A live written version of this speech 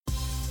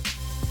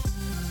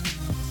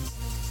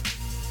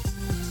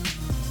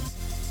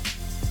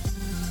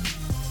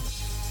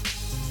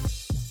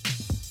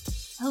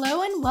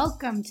Hello and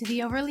welcome to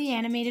the Overly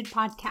Animated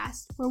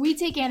Podcast, where we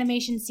take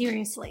animation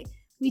seriously.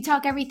 We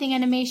talk everything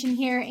animation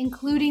here,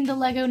 including the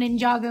Lego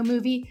Ninjago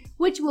movie,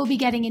 which we'll be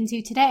getting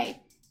into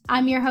today.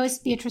 I'm your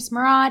host, Beatrice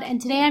Murad,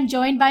 and today I'm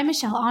joined by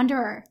Michelle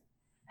Onderer.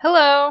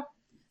 Hello.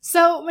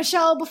 So,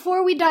 Michelle,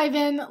 before we dive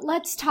in,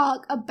 let's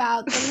talk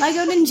about the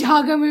Lego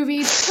Ninjago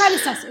movie's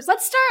predecessors.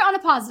 Let's start on a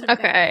positive note.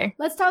 Okay.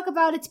 Let's talk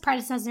about its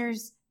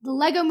predecessors, the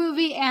Lego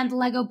movie and the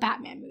Lego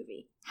Batman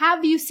movie.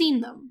 Have you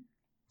seen them?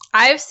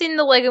 I've seen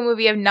the Lego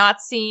movie. I've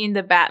not seen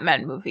the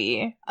Batman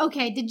movie.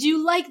 Okay, did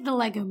you like the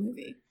Lego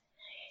movie?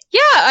 Yeah,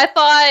 I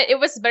thought it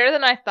was better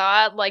than I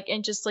thought.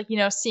 And just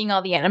seeing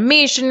all the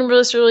animation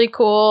was really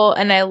cool.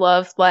 And I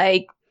loved,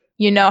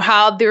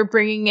 how they were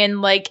bringing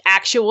in,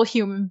 actual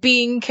human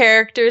being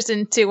characters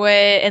into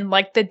it. And,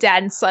 the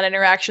dad and son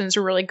interactions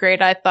were really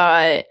great, I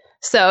thought.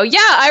 So, yeah,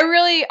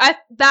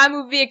 that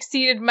movie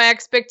exceeded my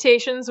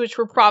expectations, which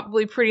were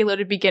probably pretty low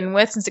to begin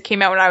with since it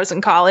came out when I was in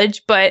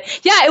college. But,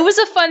 yeah, it was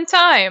a fun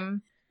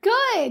time.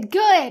 Good.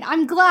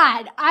 I'm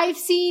glad. I've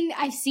seen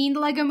the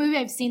Lego movie,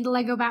 I've seen the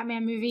Lego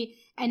Batman movie,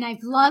 and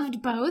I've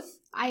loved both.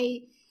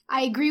 I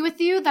agree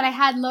with you that I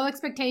had low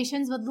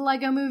expectations with the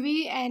Lego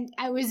movie, and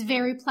I was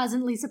very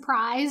pleasantly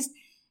surprised.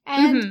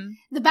 And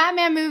the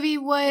Batman movie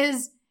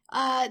was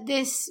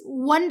this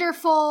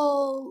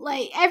wonderful,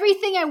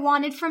 everything I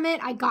wanted from it,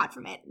 I got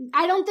from it.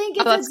 I don't think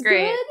it's as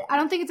good. I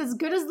don't think it's as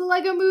good as the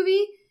Lego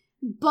movie,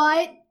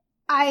 but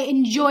I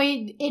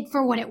enjoyed it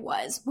for what it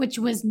was, which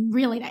was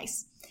really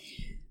nice.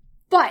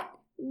 But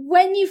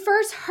when you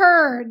first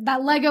heard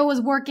that Lego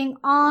was working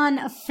on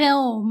a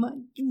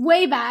film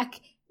way back,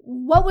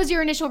 what was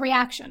your initial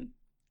reaction?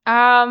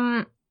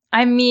 I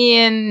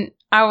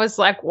was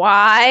like,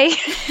 why?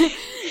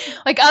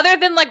 Other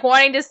than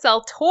wanting to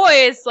sell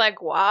toys,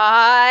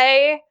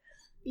 why?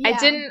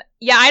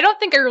 Yeah. I don't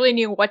think I really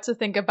knew what to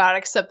think about it,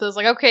 except it was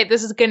okay,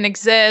 this is gonna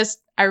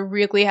exist. I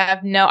really have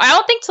I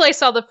don't think till I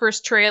saw the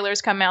first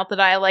trailers come out that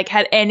I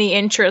had any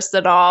interest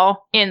at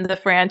all in the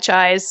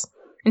franchise,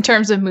 in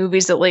terms of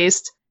movies at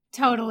least.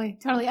 Totally.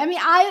 I mean,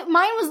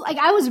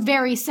 I was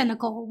very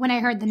cynical when I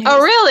heard the news.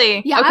 Oh,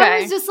 really? Yeah, okay.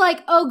 I was just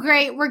oh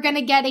great, we're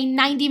gonna get a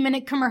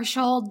 90-minute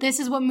commercial. This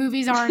is what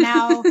movies are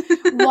now.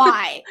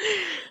 Why?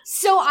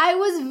 So I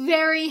was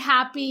very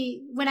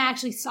happy when I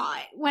actually saw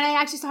it. When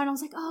I actually saw it, I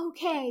was like, oh,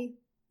 okay.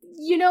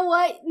 You know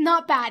what?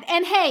 Not bad.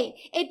 And hey,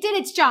 it did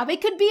its job.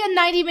 It could be a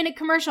 90-minute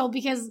commercial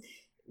because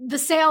the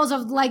sales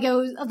of the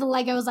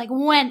Legos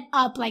went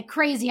up like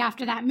crazy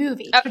after that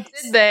movie. Oh, did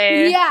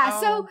they? Yeah.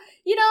 Oh. So,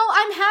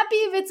 I'm happy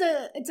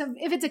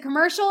if it's a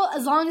commercial,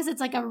 as long as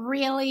it's a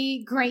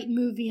really great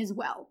movie as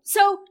well.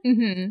 So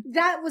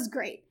that was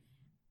great.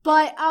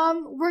 But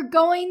we're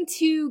going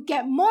to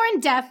get more in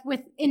depth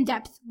with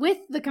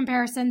the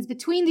comparisons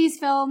between these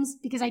films,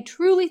 because I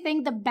truly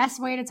think the best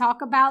way to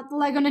talk about the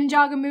Lego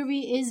Ninjago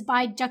movie is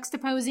by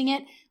juxtaposing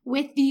it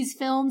with these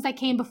films that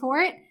came before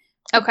it.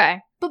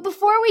 Okay. But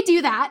before we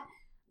do that,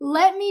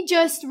 let me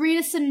just read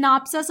a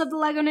synopsis of the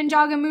Lego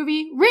Ninjago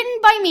movie, written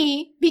by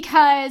me,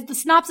 because the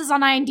synopsis on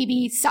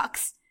IMDb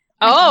sucks.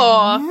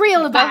 Oh,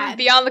 real bad.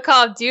 Beyond the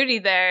Call of Duty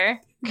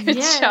there.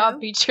 Good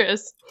job,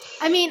 Beatrice.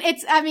 I'm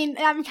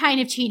kind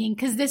of cheating,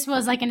 because this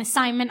was an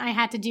assignment I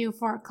had to do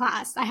for a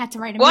class. I had to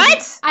write a What?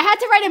 movie. I had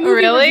to write a movie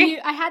really? review.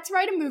 I had to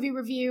write a movie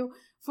review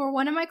for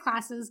one of my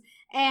classes,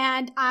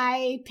 and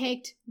I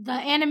picked the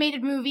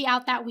animated movie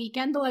out that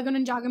weekend, the Lego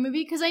Ninjago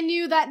movie, because I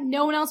knew that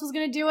no one else was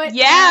going to do it.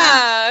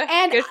 Yeah!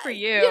 And good for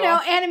you.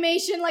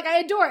 Animation,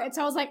 I adore it.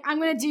 So I was like, I'm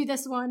going to do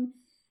this one.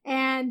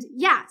 And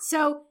yeah,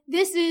 so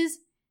this is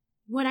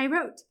what I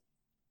wrote.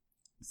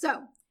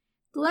 So,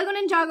 the Lego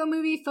Ninjago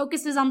movie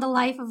focuses on the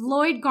life of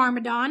Lloyd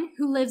Garmadon,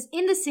 who lives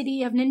in the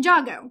city of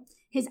Ninjago.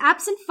 His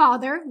absent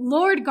father,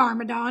 Lord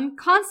Garmadon,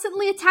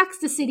 constantly attacks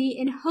the city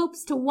in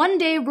hopes to one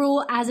day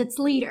rule as its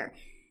leader.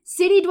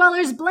 City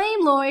dwellers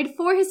blame Lloyd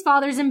for his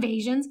father's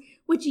invasions,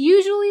 which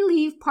usually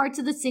leave parts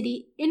of the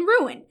city in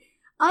ruin.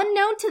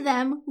 Unknown to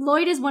them,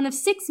 Lloyd is one of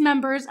 6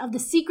 members of the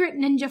Secret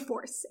Ninja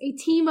Force, a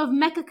team of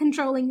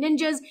mecha-controlling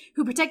ninjas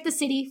who protect the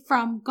city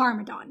from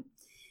Garmadon.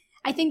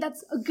 I think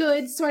that's a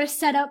good sort of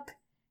setup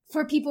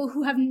for people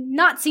who have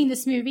not seen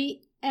this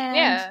movie.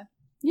 And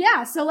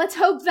yeah, so let's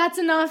hope that's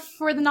enough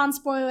for the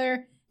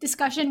non-spoiler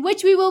discussion,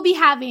 which we will be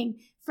having.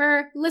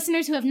 For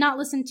listeners who have not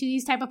listened to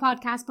these type of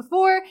podcasts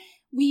before,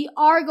 we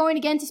are going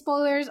to get into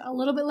spoilers a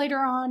little bit later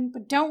on,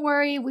 but don't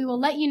worry, we will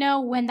let you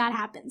know when that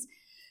happens.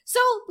 So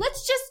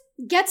let's just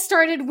get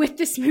started with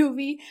this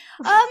movie.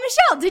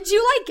 Michelle, did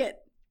you like it?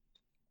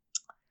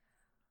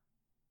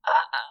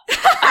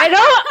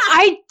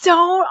 I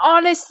don't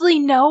honestly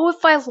know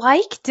if I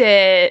liked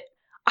it.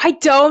 I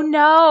don't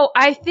know.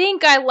 I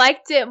think I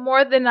liked it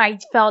more than I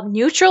felt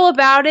neutral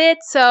about it.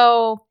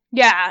 So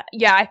yeah,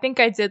 I think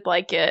I did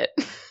like it.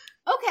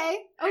 Okay.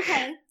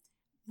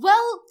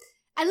 Well,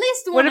 at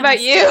least one. What of about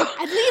us you? did.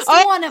 At least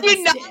one of us did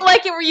you not did.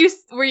 like it?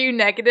 Were you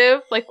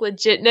negative?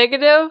 Legit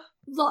negative?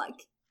 Look,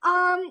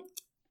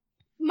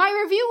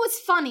 my review was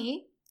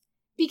funny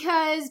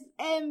because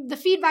the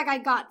feedback I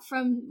got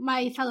from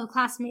my fellow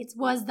classmates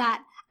was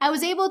that I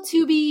was able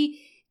to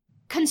be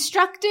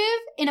constructive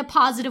in a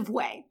positive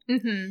way.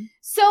 Mm-hmm.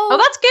 So, oh,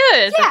 that's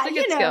good. Yeah, That's a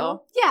good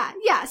skill.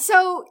 Yeah.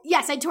 So,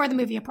 yes, I tore the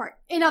movie apart,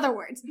 in other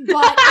words. But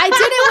I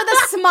did it with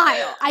a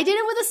smile. I did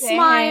it with a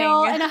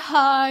smile and a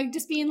hug,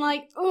 just being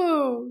like,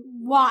 ooh,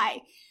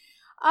 why?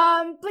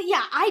 But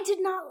yeah, I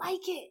did not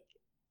like it.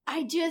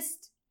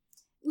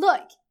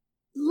 Look,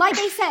 like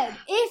I said,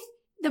 if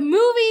the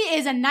movie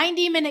is a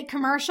 90-minute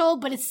commercial,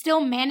 but it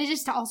still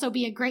manages to also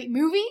be a great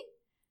movie,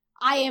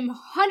 I am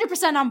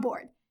 100% on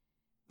board.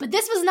 But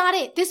this was not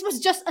it. This was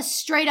just a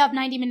straight up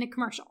 90-minute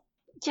commercial.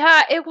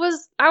 Yeah,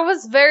 I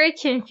was very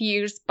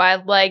confused by,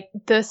 like,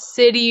 the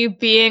city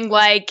being,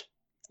 like,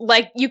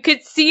 you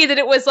could see that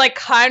it was, like,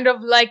 kind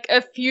of, like,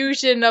 a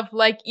fusion of,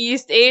 like,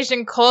 East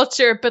Asian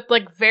culture, but,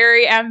 like,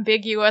 very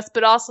ambiguous,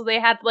 but also they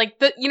had,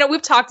 like,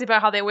 we've talked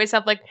about how they always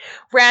have, like,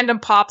 random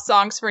pop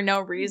songs for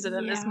no reason,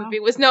 and this movie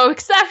was no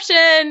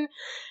exception.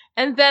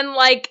 And then,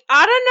 like,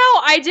 I don't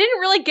know, I didn't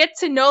really get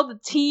to know the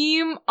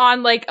team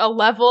on, like, a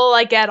level,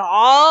 like, at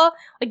all.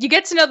 Like, you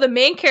get to know the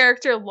main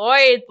character,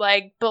 Lloyd,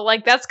 like, but,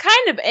 like, that's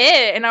kind of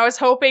it. And I was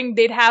hoping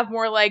they'd have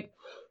more, like,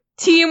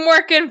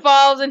 teamwork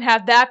involved and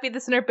have that be the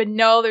center. But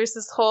no, there's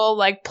this whole,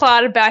 like,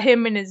 plot about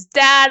him and his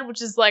dad,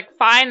 which is, like,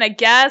 fine, I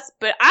guess.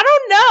 But I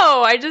don't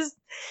know.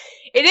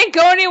 It didn't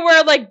go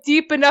anywhere, like,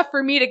 deep enough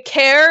for me to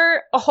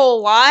care a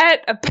whole lot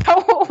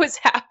about what was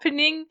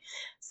happening.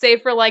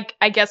 Save for, like,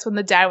 I guess when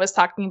the dad was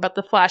talking about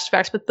the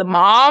flashbacks with the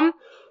mom.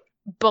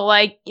 But,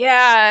 like,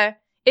 yeah,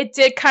 it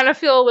did kind of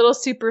feel a little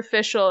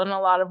superficial in a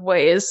lot of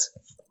ways.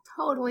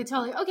 Totally.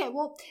 Okay,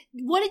 well,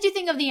 what did you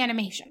think of the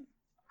animation?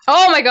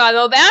 Oh my god,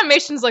 though, the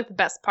animation's, like, the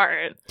best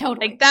part.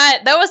 Totally. Like,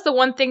 that was the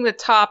one thing that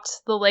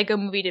topped the Lego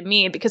movie to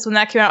me, because when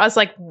that came out, I was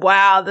like,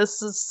 wow,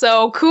 this is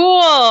so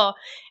cool!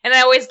 And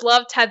I always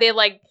loved how they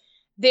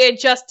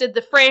adjusted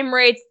the frame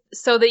rates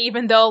so that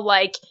even though,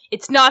 like,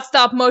 it's not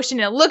stop motion,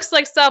 it looks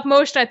like stop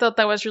motion. I thought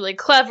that was really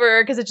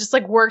clever because it just,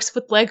 like, works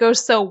with Lego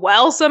so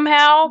well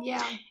somehow.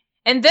 Yeah.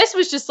 And this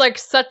was just, like,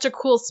 such a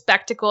cool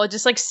spectacle.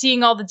 Just, like,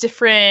 seeing all the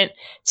different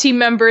team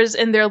members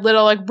and their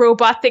little, like,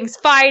 robot things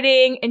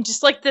fighting, and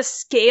just, like, the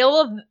scale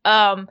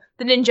of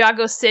the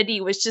Ninjago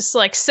City was just,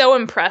 like, so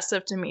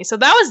impressive to me. So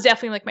that was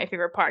definitely, like, my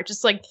favorite part.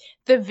 Just, like,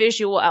 the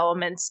visual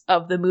elements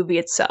of the movie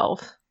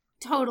itself.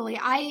 Totally.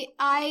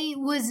 I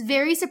was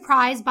very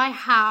surprised by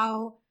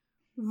how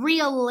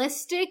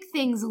realistic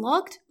things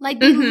looked. Like,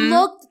 they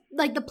looked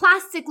like the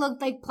plastic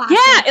looked like plastic.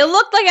 Yeah, it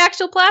looked like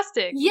actual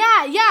plastic.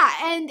 Yeah.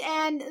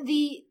 And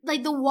the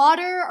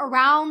water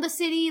around the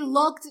city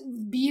looked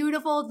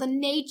beautiful. The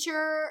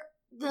nature,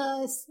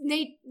 the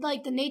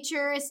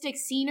naturistic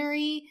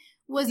scenery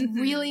was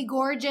really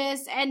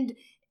gorgeous, and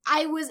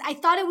I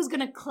thought it was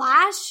gonna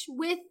clash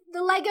with the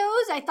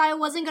Legos. I thought it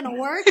wasn't gonna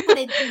work, but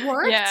it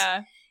worked.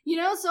 Yeah.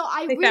 So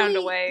they found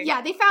a way.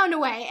 Yeah, they found a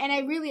way, and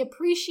I really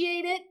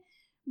appreciate it.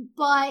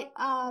 But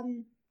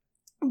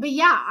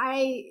yeah,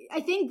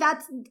 I think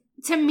that's,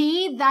 to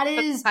me, that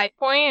is high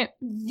point.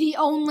 The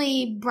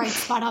only bright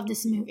spot of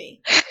this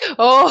movie.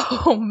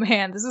 Oh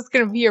man, this is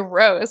gonna be a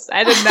roast.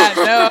 I did not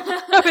know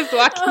I was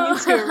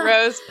walking into a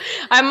roast.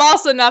 I'm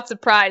also not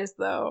surprised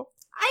though.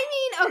 I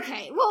mean,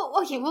 okay,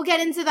 we'll get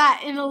into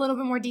that in a little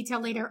bit more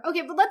detail later.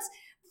 Okay, but let's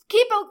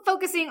keep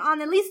focusing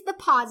on at least the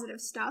positive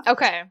stuff.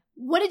 Okay.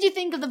 What did you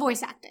think of the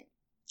voice acting?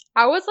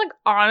 I was, like,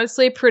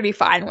 honestly pretty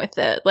fine with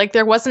it. Like,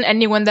 there wasn't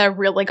anyone that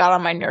really got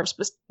on my nerves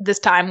this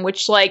time,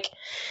 which, like,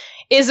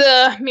 is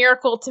a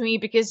miracle to me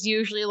because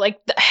usually,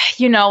 like,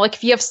 like,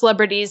 if you have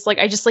celebrities, like,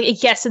 I just, like,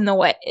 it gets in the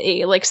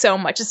way, like, so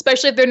much,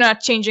 especially if they're not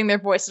changing their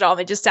voice at all.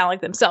 They just sound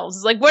like themselves.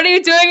 It's like, what are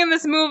you doing in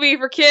this movie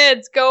for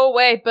kids? Go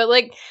away. But,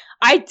 like,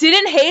 I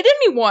didn't hate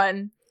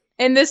anyone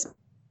in this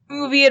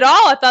movie at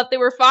all. I thought they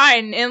were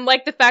fine, and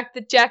like the fact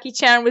that Jackie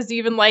Chan was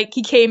even like,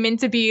 he came in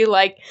to be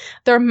like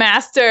their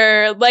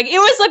master, like it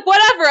was like,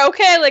 whatever,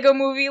 okay, like a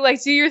movie,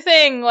 like do your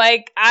thing,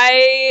 like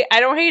I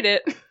don't hate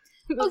it.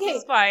 Okay,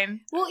 it's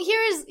fine. Well,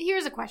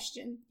 here's a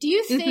question. Do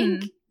you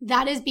think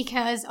that is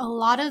because a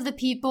lot of the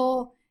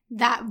people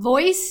that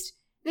voiced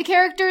the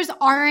characters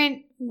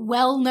aren't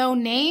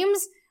well-known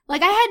names?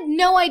 Like, I had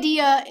no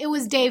idea it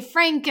was Dave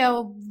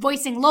Franco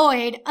voicing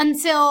Lloyd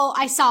until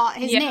I saw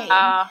his name.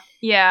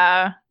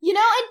 Yeah. And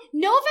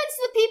no offense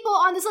to the people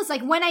on this list.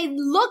 Like, when I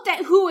looked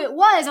at who it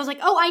was, I was like,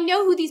 oh, I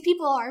know who these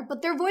people are,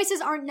 but their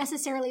voices aren't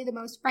necessarily the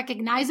most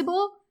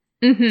recognizable.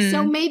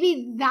 So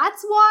maybe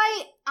that's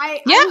why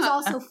I was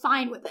also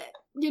fine with it.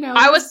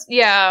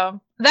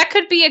 That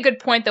could be a good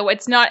point, though.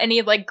 It's not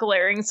any, like,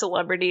 glaring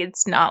celebrity.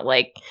 It's not,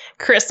 like,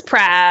 Chris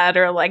Pratt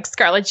or, like,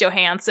 Scarlett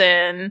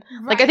Johansson.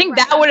 Right, like, I think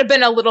that would have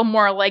been a little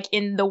more, like,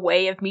 in the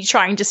way of me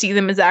trying to see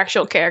them as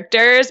actual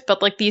characters.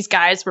 But, like, these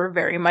guys were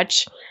very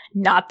much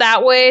not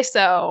that way.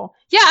 So,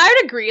 yeah, I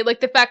would agree. Like,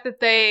 the fact that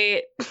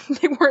they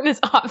weren't as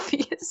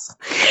obvious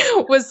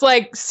was,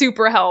 like,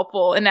 super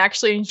helpful in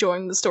actually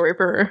enjoying the story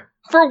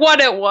for what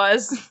it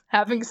was,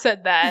 having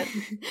said that.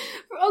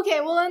 Okay,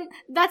 well then,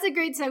 that's a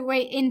great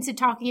segue into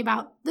talking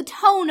about the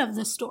tone of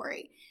the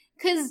story.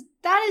 Because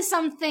that is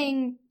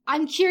something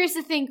I'm curious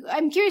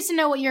to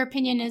know what your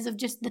opinion is of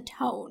just the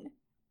tone.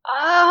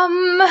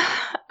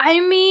 I I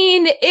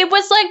mean, it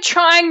was like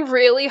trying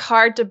really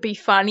hard to be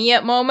funny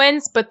at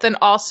moments, but then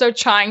also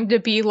trying to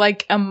be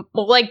like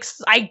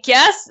I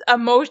guess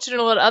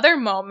emotional at other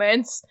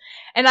moments.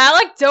 And I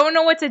like don't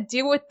know what to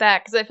do with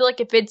that because I feel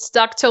like if it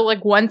stuck to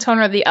like one tone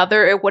or the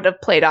other, it would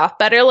have played off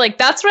better. Like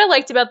that's what I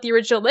liked about the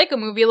original Lego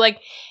movie.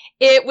 Like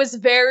it was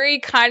very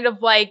kind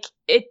of like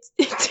it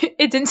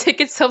didn't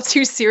take itself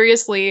too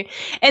seriously,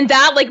 and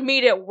that like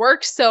made it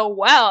work so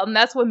well, and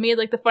that's what made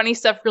like the funny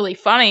stuff really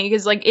funny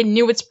because like it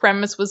knew its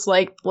premise was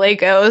like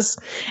Legos,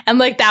 and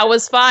like that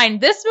was fine.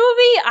 This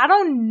movie, I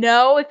don't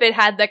know if it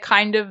had that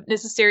kind of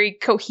necessary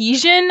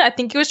cohesion. I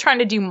think it was trying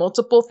to do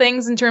multiple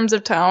things in terms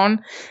of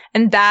tone,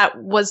 and that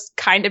was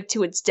kind of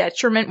to its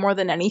detriment more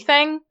than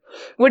anything.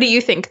 What do you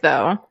think,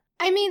 though?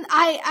 I mean,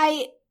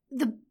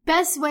 the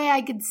best way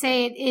I could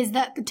say it is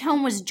that the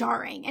tone was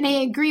jarring. And I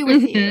agree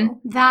with you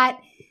that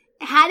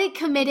had it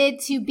committed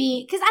to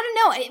be, because I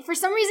don't know, for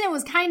some reason it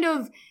was kind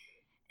of,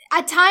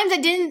 at times I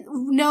didn't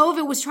know if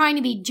it was trying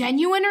to be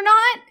genuine or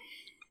not.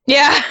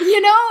 Yeah. You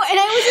know? And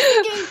I was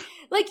just thinking,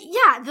 like,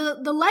 yeah,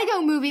 the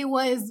Lego movie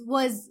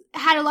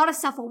had a lot of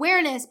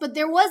self-awareness, but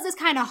there was this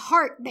kind of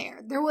heart there.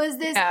 There was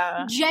this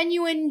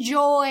genuine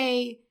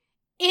joy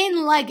in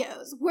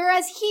Legos.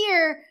 Whereas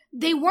here,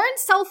 they weren't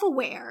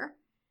self-aware.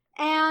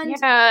 And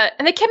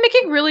they kept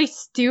making really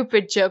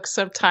stupid jokes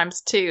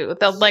sometimes too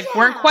that like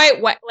weren't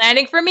quite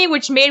landing for me,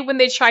 which made when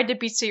they tried to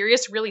be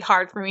serious really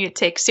hard for me to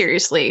take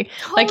seriously.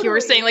 Totally. Like you were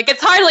saying, like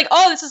it's hard. Like,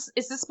 oh, is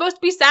this supposed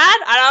to be sad?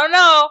 I don't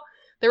know.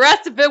 The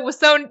rest of it was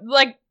so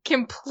like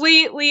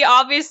completely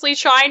obviously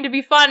trying to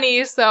be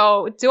funny.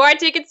 So do I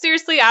take it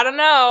seriously? I don't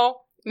know.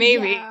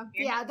 Maybe.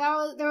 Yeah.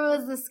 There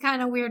was this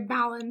kind of weird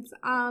balance.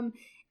 And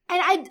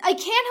I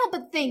can't help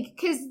but think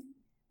because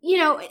you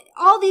know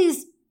all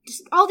these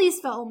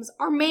films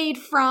are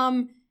based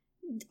on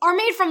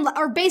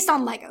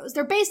Legos.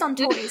 They're based on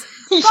toys.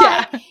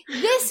 But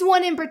this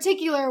one in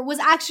particular was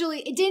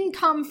actually, it didn't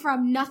come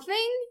from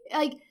nothing.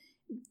 Like,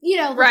 you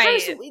know,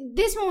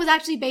 this one was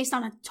actually based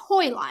on a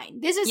toy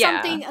line. This is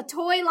a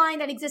toy line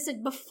that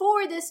existed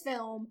before this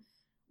film.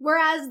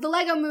 Whereas the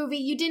Lego movie,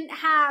 you didn't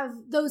have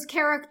those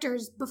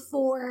characters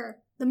before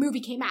the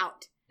movie came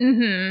out.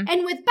 Mm-hmm.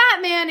 And with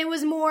Batman, it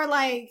was more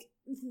like,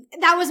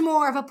 that was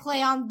more of a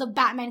play on the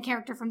Batman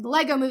character from the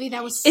Lego movie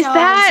that was so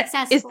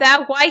successful. Is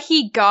that why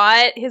he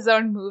got his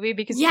own movie?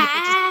 Because people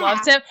just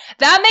loved him?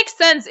 That makes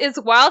sense. Is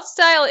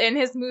Wildstyle in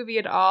his movie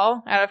at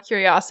all? Out of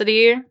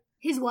curiosity.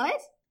 His what?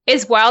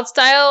 Is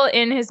Wildstyle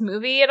in his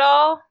movie at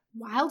all?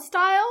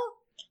 Wildstyle?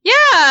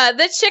 Yeah,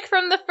 the chick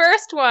from the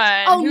first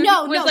one. Oh,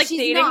 no, like she's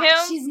dating not. him?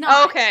 She's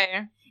not.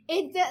 Okay.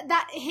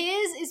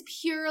 His is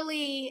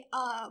purely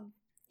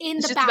in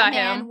the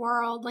Batman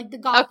world, like the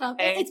Gotham.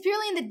 Okay. It's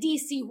purely in the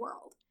DC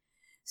world.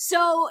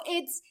 So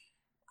it's,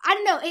 I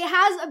don't know, it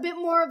has a bit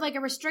more of like a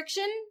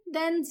restriction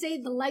than,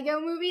 say, the Lego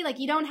movie. Like,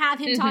 you don't have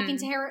him talking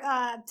to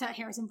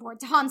Harrison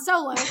Ford, to Han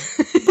Solo.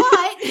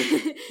 But,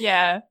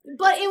 yeah.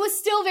 But it was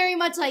still very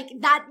much like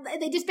that.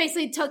 They just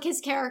basically took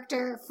his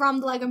character from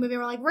the Lego movie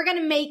and were like, we're going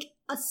to make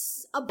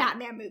a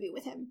Batman movie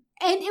with him.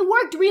 And it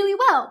worked really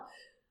well.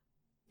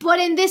 But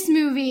in this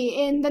movie,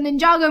 in the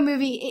Ninjago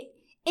movie,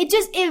 it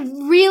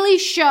really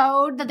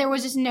showed that there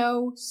was just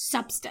no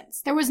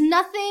substance. There was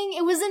nothing,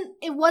 it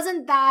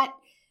wasn't that,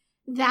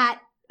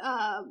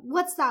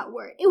 what's that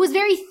word? It was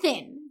very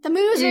thin. The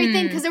movie was very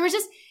thin because there was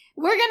just,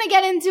 we're gonna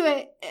get into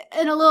it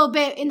in a little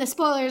bit in the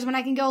spoilers when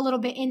I can go a little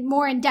bit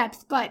more in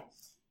depth, but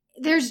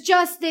there's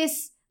just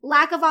this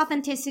lack of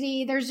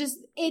authenticity.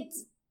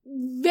 It's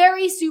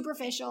very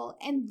superficial,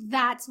 and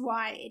that's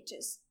why it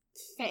just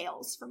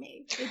fails for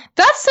me.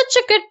 That's such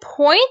a good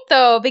point,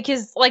 though,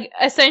 because like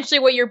essentially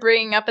what you're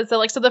bringing up is that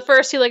like, so the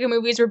first two Lego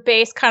movies were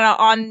based kind of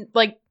on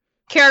like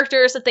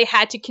characters that they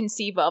had to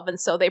conceive of, and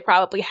so they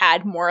probably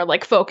had more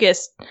like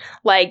focused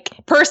like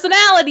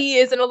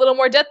personalities and a little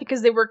more depth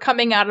because they were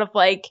coming out of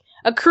like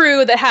a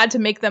crew that had to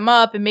make them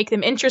up and make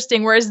them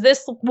interesting, whereas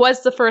this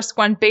was the first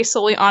one based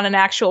solely on an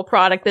actual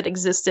product that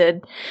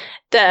existed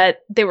that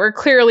they were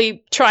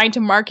clearly trying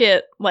to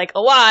market like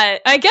a lot.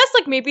 I guess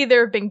like maybe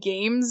there have been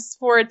games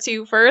for it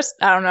too first.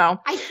 I don't know.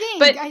 I think.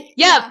 But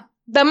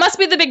that must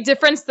be the big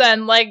difference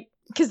then, like,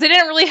 because they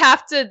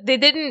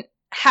didn't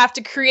have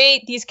to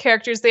create these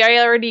characters. They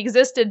already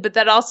existed, but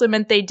that also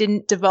meant they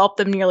didn't develop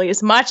them nearly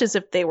as much as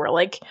if they were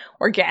like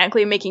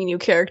organically making new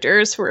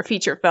characters for a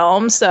feature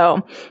film.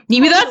 So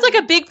maybe that's like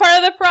a big part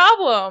of the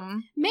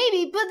problem.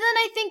 Maybe, but then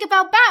I think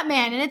about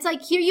Batman, and it's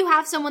like, here you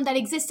have someone that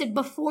existed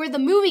before the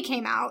movie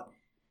came out,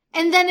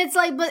 and then it's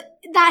like, but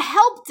that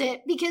helped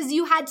it because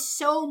you had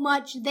so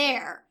much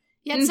there.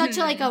 You had such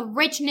a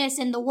richness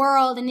in the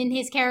world and in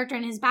his character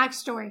and his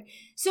backstory.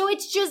 So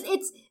it's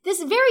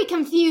this very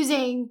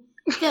confusing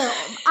film.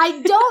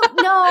 I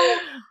don't know,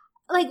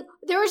 like,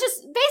 there was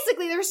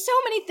so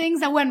many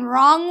things that went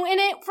wrong in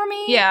it for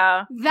me.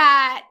 Yeah.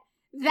 That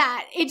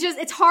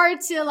it's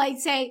hard to like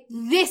say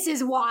this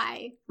is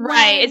why.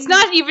 Right. It's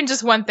not even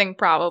just one thing,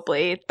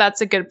 probably. That's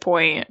a good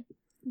point.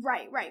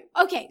 Right.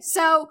 Okay,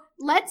 so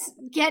let's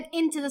get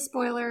into the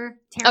spoiler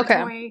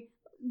territory.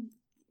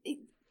 Okay.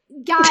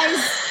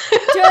 guys,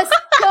 just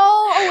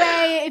go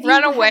away.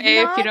 Run away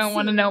if you don't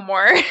want to know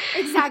more.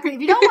 Exactly.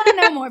 If you don't want to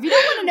know more, if you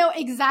don't want to know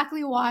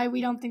exactly why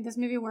we don't think this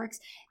movie works,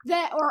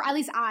 or at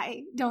least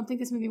I don't think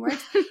this movie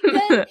works,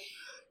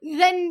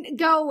 then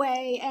go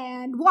away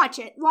and watch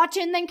it. Watch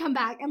it and then come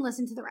back and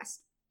listen to the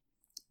rest.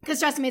 Because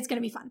trust me, it's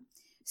going to be fun.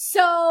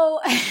 So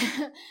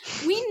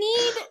we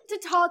need to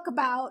talk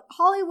about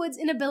Hollywood's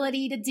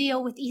inability to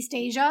deal with East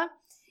Asia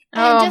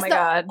and just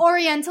the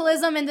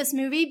Orientalism in this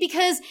movie,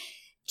 because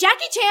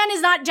Jackie Chan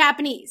is not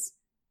Japanese.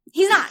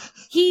 He's not.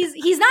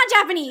 He's not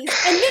Japanese,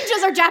 and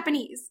ninjas are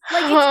Japanese.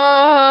 Like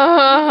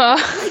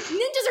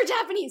ninjas are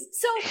Japanese.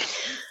 So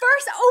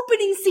first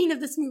opening scene of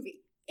this movie,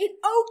 it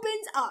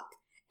opens up,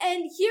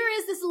 and here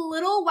is this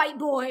little white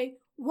boy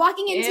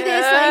walking into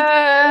this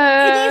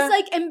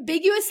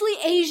ambiguously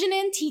Asian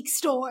antique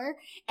store,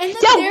 and then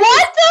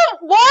what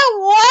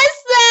was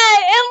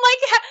that? And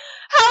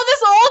how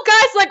this old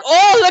guy's like,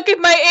 oh, look at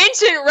my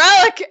ancient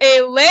relic,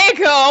 a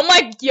Lego. I'm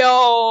like,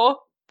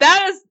 yo,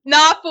 that is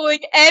not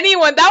fooling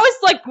anyone. That was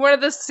one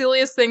of the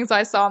silliest things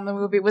I saw in the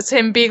movie, was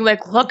him being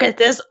like, look at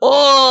this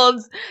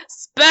old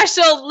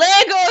special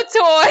Lego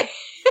toy.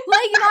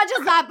 Not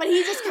just that, but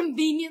he just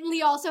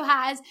conveniently also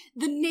has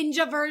the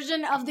ninja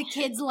version of the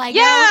kids' Lego.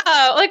 Yeah,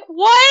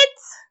 what?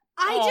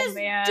 I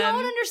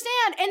don't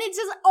understand. And it's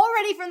just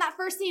already from that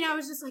first scene, I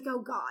was just like, oh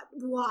God,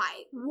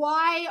 why?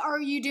 Why are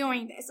you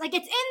doing this? It's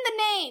in the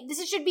name.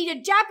 This should be a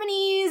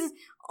Japanese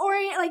or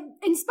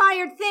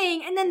inspired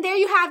thing. And then there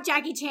you have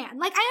Jackie Chan.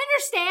 I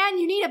understand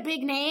you need a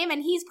big name,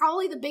 and he's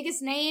probably the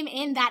biggest name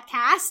in that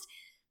cast,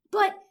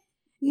 but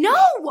no!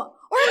 Or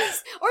at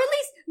least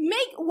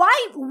make,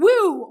 why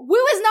Wu?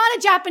 Wu is not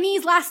a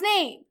Japanese last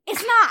name.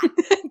 It's not.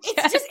 It's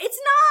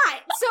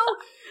not. So,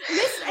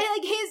 this,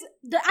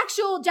 the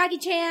actual Jackie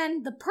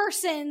Chan, the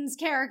person's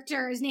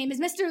character's name is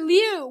Mr.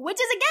 Liu, which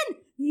is, again,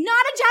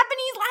 not a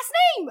Japanese last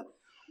name.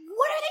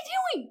 What are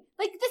they doing?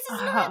 This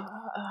is not,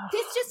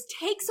 this just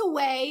takes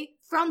away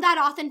from that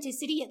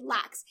authenticity it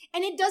lacks.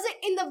 And it does it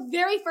in the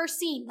very first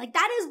scene.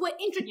 That is what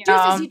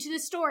introduces you to the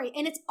story,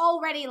 and it's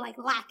already,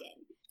 lacking.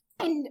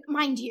 And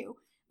mind you,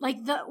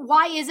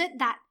 why is it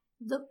that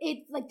the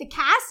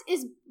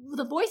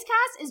voice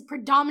cast is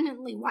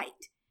predominantly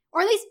white,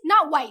 or at least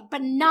not white,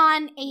 but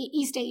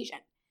non-East Asian.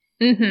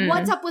 Mm-hmm.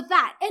 What's up with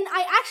that? And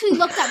I actually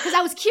looked up because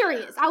I was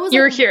curious.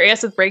 You were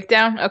curious with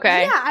breakdown?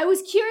 Okay. Yeah, I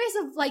was curious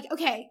of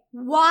okay,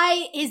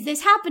 why is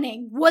this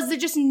happening? Was there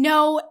just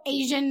no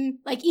Asian,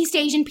 East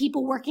Asian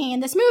people working in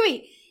this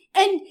movie?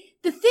 And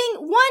the thing,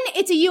 one,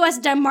 it's a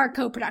US-Denmark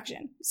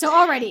co-production. So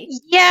already.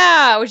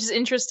 Yeah, which is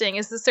interesting.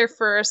 Is this their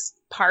first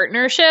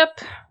partnership?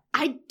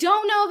 I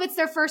don't know if it's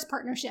their first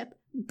partnership,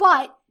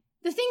 but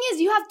the thing is,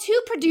 you have two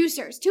of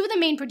the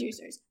main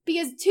producers.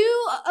 Because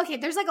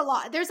there's a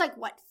lot. There's I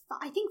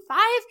think 5?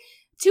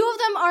 2 of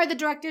them are the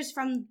directors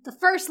from the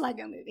first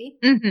Lego movie.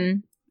 Mm-hmm.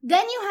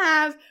 Then you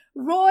have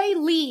Roy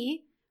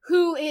Lee, he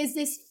is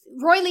this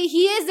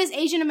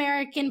Asian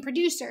American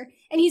producer,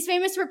 and he's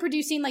famous for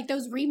producing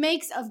those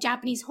remakes of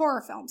Japanese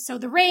horror films. So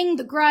The Ring,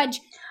 The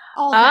Grudge,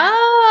 all that.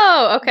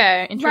 Oh,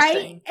 okay.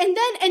 Interesting. Right? And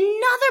then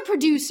another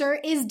producer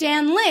is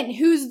Dan Lin,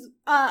 who's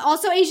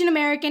also Asian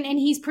American, and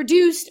he's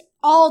produced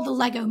all the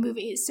Lego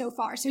movies so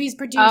far. So he's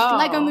produced the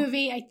Lego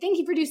movie. I think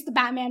he produced the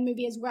Batman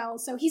movie as well.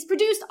 So he's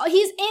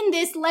in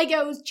this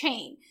Legos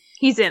chain.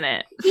 He's in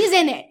it.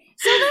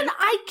 So then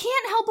I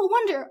can't help but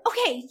wonder,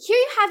 okay, here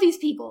you have these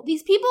people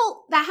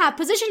that have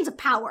positions of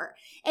power,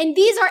 and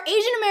these are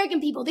Asian American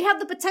people. They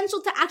have the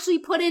potential to actually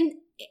put in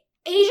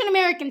Asian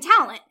American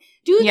talent.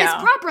 Do this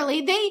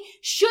properly. They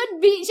should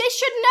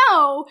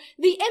know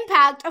the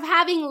impact of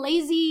having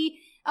lazy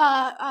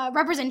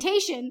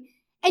representation.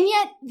 And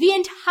yet the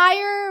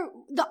entire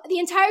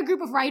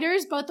group of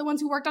writers, both the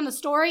ones who worked on the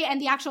story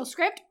and the actual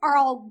script, are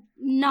all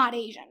not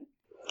Asian.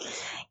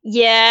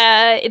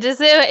 Yeah, it is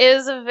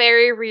a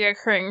very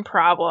reoccurring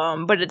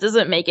problem, but it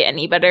doesn't make it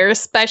any better,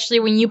 especially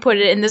when you put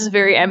it in this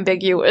very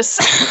ambiguous,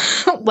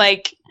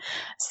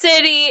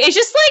 city. It's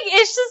just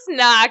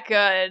not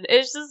good.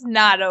 It's just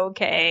not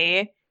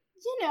okay.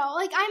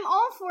 I'm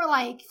all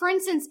for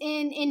instance,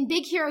 in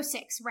Big Hero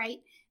 6,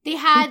 right? They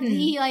had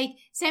the,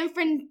 San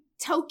Fran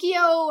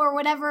Tokyo or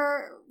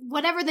whatever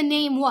the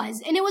name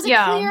was, and it was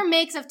a clear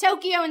mix of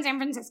Tokyo and San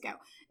Francisco.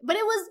 But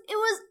it was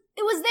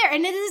there,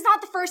 and it is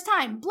not the first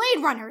time.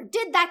 Blade Runner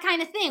did that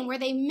kind of thing where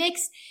they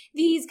mixed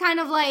these kind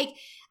of I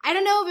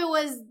don't know if it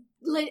was,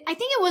 I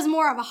think it was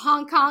more of a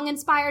Hong Kong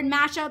inspired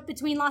mashup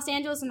between Los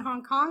Angeles and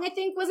Hong Kong, I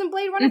think, was in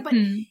Blade Runner, but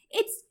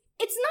it's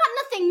not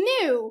nothing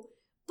new.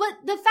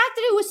 But the fact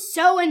that it was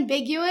so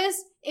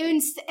ambiguous,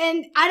 and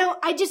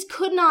I just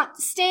could not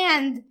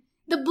stand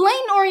the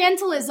blatant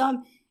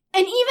Orientalism.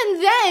 And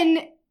even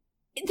then,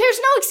 there's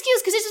no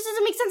excuse because it just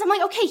doesn't make sense. I'm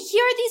like, okay,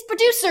 here are these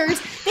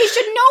producers. They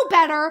should know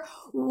better.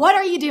 What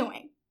are you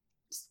doing?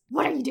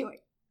 What are you doing?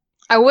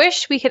 I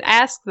wish we could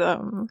ask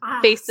them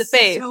face to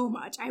face. So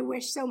much. I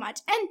wish so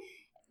much. And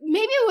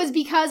maybe it was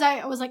because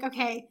I was like,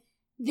 okay,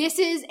 this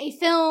is a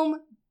film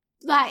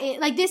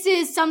like this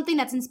is something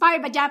that's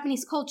inspired by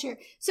Japanese culture.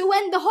 So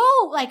when the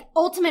whole like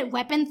ultimate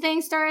weapon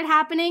thing started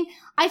happening,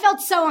 I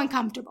felt so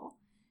uncomfortable.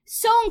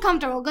 So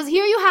uncomfortable because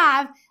here you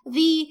have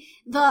the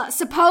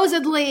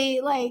supposedly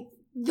like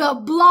the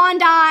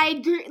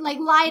blonde-eyed, like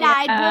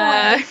light-eyed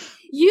boy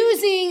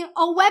using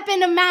a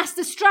weapon of mass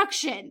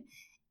destruction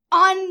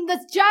on the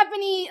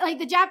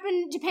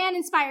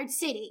Japan-inspired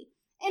city.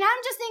 And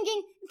I'm just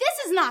thinking,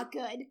 this is not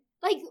good.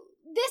 Like,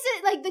 this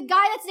is, like, the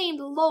guy that's named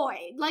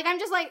Lloyd. Like, I'm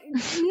just like, no.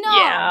 This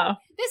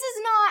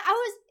is not, I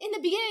was, in the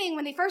beginning,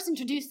 when they first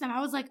introduced them,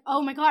 I was like,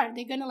 oh my god, are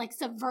they gonna, like,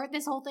 subvert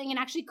this whole thing and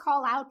actually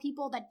call out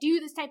people that do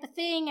this type of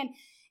thing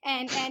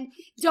and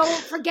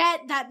don't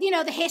forget that, you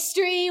know, the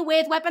history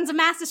with weapons of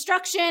mass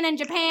destruction in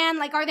Japan,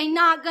 like, are they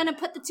not gonna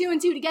put the 2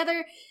 and 2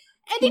 together?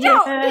 And they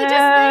don't. They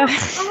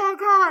just, oh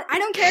god. I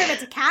don't care if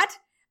it's a cat.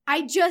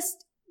 I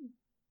just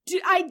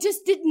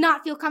did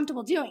not feel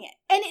comfortable doing it.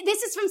 And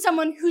this is from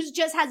someone who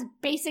just has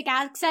basic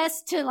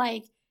access to,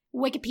 like,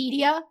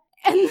 Wikipedia.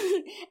 And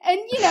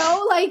you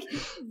know, like,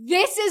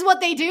 this is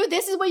what they do?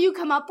 This is what you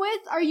come up with?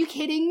 Are you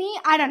kidding me?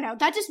 I don't know.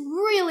 That just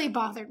really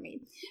bothered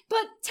me.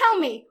 But tell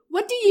me,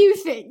 what do you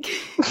think?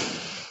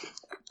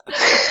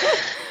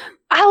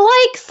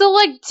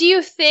 Do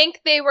you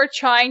think they were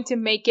trying to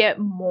make it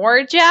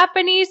more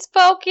Japanese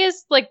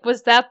focused? Like,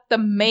 was that the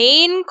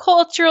main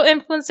cultural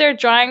influence they're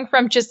drawing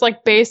from, just,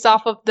 like, based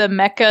off of the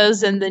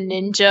mechas and the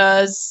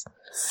ninjas?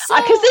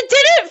 Because it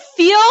didn't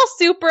feel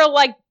super,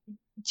 like,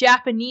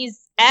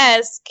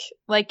 Japanese-esque,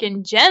 like,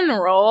 in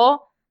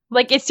general.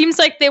 Like, it seems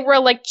like they were,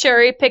 like,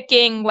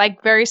 cherry-picking,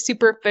 like, very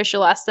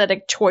superficial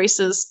aesthetic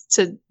choices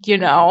to, you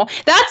know.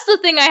 That's the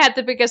thing I had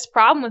the biggest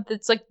problem with.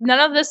 It's, like, none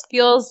of this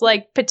feels,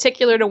 like,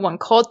 particular to one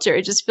culture.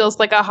 It just feels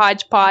like a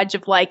hodgepodge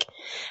of, like,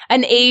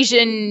 an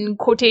Asian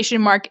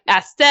quotation mark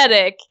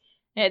aesthetic.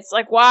 And it's,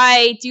 like,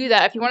 why do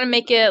that? If you want to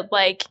make it,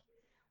 like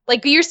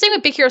you're saying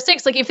with Big Hero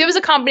 6, like, if there was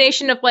a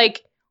combination of,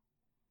 like,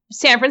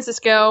 San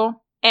Francisco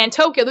and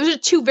Tokyo, those are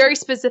 2 very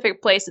specific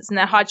places, and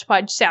that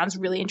hodgepodge sounds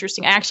really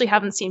interesting. I actually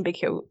haven't seen Big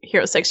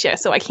Hero 6 yet,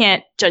 so I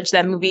can't judge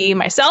that movie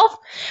myself.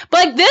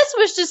 But, like, this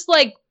was just,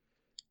 like,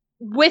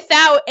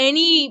 without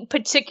any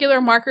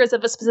particular markers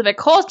of a specific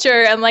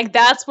culture, and, like,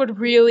 that's what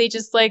really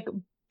just, like,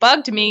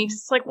 bugged me.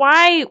 It's like,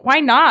 why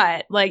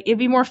not? Like, it'd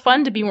be more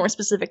fun to be more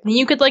specific. And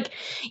you could, like,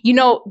 you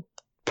know,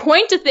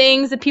 point to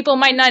things that people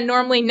might not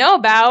normally know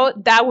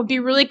about. That would be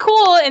really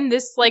cool in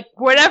this, like,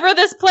 whatever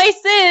this place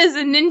is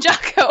in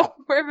Ninjago,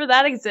 wherever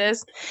that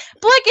exists.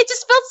 But, like, it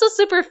just felt so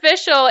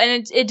superficial,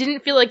 and it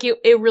didn't feel like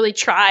it really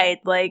tried,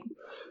 like,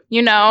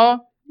 you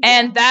know?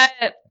 And that,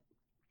 it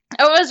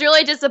was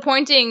really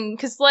disappointing,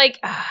 because, like,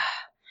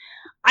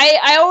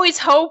 I always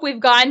hope we've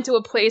gotten to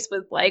a place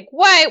with, like,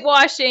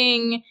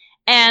 whitewashing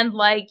and,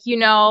 like, you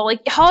know,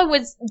 like,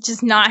 Hollywood's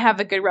just not have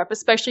a good rep,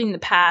 especially in the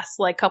past,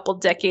 like, couple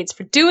decades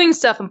for doing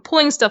stuff and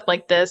pulling stuff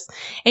like this.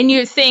 And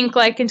you'd think,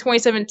 like, in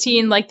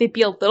 2017, like, they'd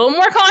be a little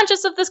more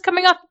conscious of this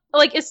coming up,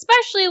 like,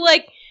 especially,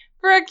 like,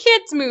 for a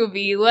kid's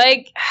movie.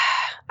 Like,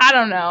 I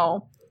don't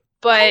know.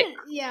 But,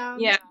 yeah.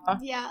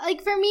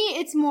 Like, for me,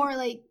 it's more,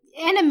 like,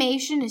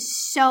 animation is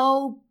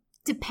so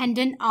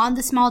dependent on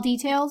the small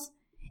details.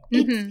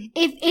 Mm-hmm.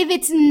 If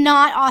it's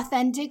not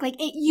authentic, like,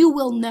 you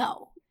will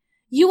know.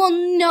 You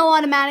will know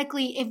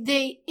automatically if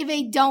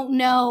they don't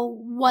know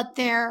what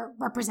they're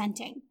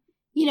representing.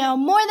 You know,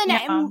 more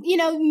than, you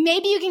know,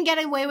 maybe you can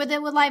get away with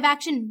it with live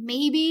action,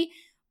 maybe.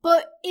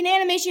 But in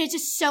animation, it's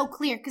just so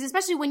clear. Because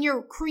especially when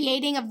you're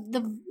creating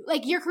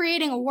you're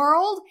creating a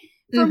world.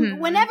 From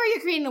whenever you're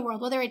creating a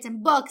world, whether it's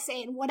in books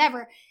and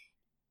whatever,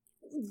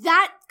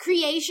 that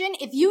creation,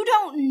 if you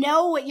don't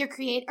know what you're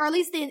creating, or at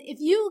least if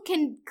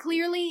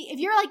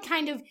you're like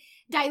kind of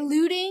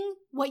diluting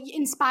what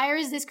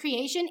inspires this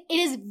creation, it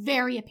is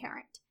very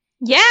apparent.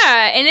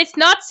 Yeah, and it's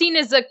not seen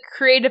as a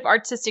creative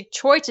artistic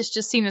choice, it's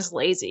just seen as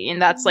lazy,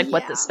 and that's like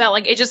what this felt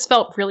like. It just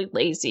felt really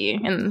lazy,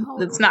 and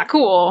it's not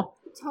cool.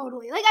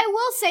 Totally. Like, I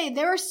will say,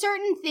 there are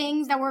certain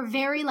things that were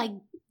very, like,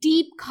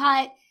 deep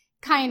cut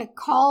kind of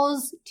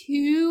calls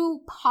to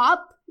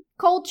pop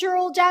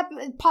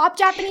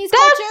Japanese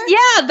culture.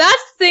 Yeah,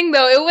 that's the thing,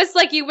 though. It was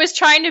like he was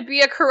trying to be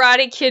a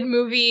Karate Kid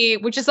movie,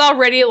 which is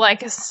already,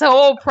 like,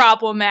 so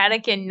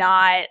problematic and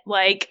not,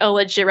 like, a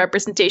legit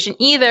representation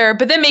either.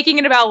 But then making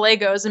it about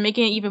Legos and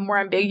making it even more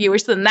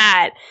ambiguous than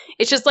that.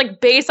 It's just,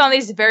 like, based on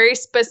these very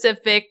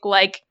specific,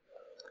 like,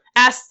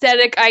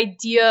 aesthetic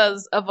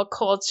ideas of a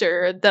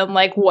culture than,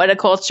 like, what a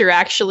culture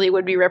actually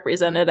would be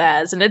represented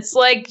as. And it's,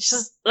 like, it's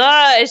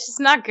just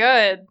not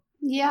good.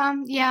 Yeah,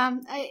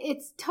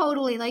 it's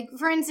totally, like,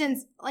 for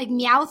instance, like,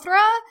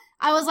 Meowthra,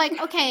 I was like,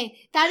 okay,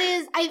 that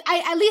is,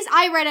 I at least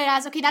I read it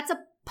as, okay, that's a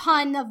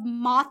pun of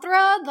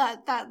Mothra,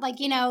 that like,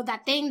 you know,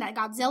 that thing that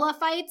Godzilla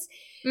fights.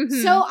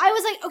 Mm-hmm. So I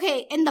was like,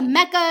 okay, and the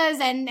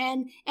mechas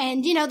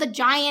and, you know, the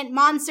giant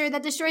monster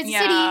that destroys the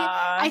city,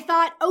 I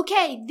thought,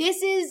 okay,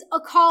 this is a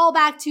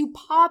callback to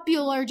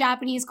popular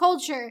Japanese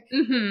culture.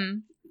 Mm-hmm.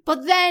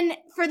 But then,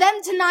 for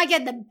them to not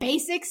get the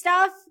basic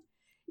stuff,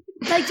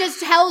 like, just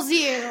tells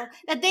you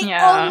that they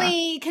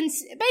only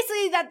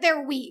basically that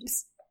they're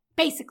weebs,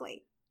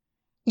 basically.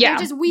 Yeah,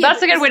 just weebs.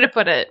 That's a good way to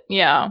put it.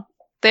 Yeah,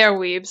 they're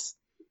weebs.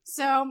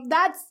 So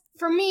that's,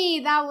 for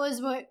me, that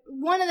was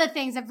one of the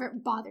things that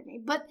bothered me.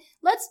 But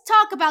let's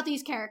talk about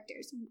these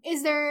characters.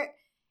 Is there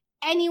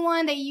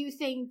anyone that you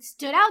think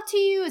stood out to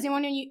you? Is there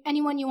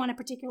anyone you want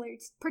to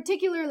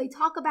particularly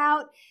talk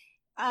about?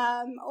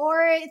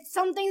 Or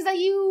some things that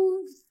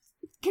you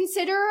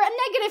consider a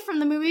negative from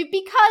the movie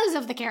because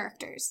of the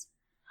characters?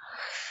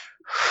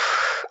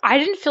 I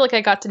didn't feel like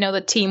I got to know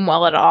the team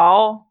well at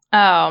all,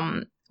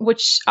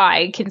 which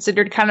I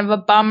considered kind of a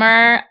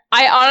bummer.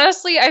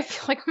 I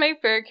feel like my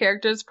favorite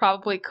character is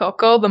probably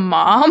Coco, the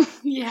mom.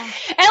 Yeah.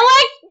 And,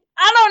 like,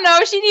 I don't know,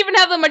 she didn't even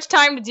have that much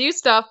time to do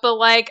stuff, but,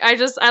 like,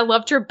 I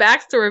loved her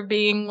backstory of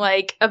being,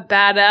 like, a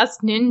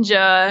badass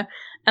ninja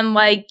and,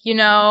 like, you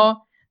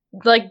know,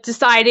 like,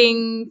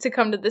 deciding to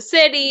come to the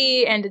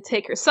city and to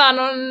take her son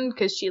on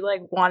because she,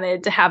 like,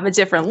 wanted to have a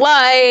different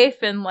life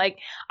and, like,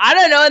 I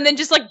don't know, and then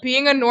just, like,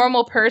 being a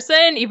normal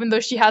person, even though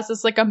she has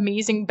this, like,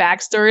 amazing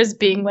backstory as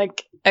being,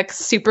 like, a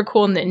super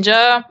cool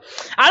ninja.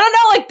 I don't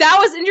know, like, that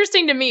was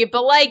interesting to me,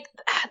 but, like,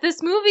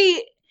 this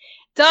movie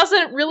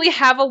doesn't really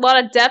have a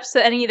lot of depth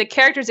to any of the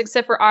characters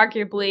except for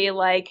arguably,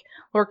 like,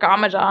 Lord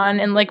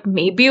Garmadon and, like,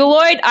 maybe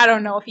Lloyd. I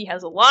don't know if he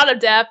has a lot of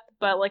depth,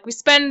 but, like, we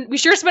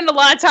sure spend a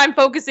lot of time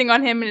focusing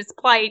on him and his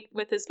plight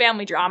with his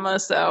family drama,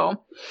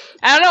 so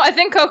I don't know. I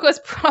think Coco's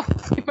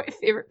probably my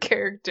favorite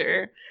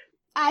character.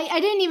 I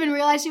didn't even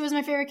realize she was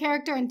my favorite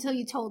character until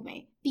you told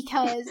me,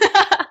 because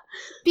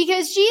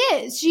she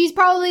is. She's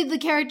probably the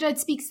character that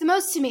speaks the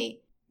most to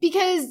me,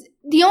 because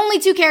the only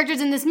two characters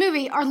in this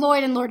movie are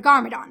Lloyd and Lord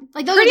Garmadon.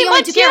 Like, those Pretty are the only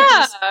much, two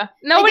characters. Yeah.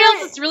 Nobody like,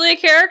 else is really a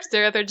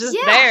character. They're just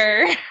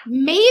there.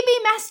 Maybe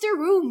Master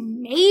Wu,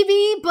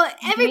 maybe, but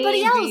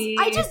everybody else,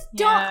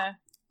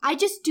 I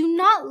just do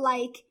not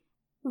like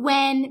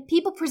when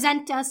people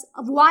present us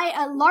of why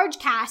a large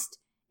cast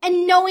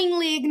and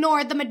knowingly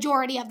ignore the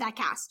majority of that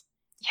cast.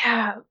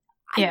 Yeah.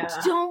 I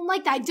don't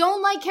like that. I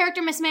don't like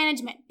character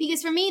mismanagement,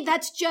 because for me,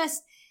 that's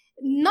just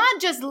not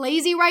just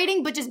lazy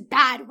writing, but just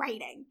bad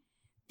writing.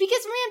 Because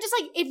for me, I'm just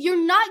like, if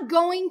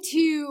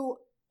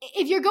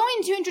you're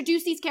going to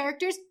introduce these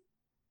characters,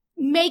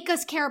 make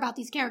us care about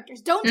these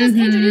characters. Don't just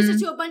introduce us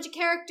to a bunch of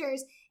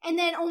characters and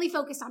then only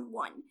focus on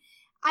one.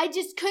 I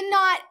just could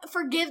not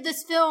forgive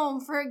this film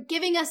for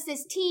giving us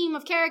this team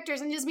of characters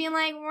and just being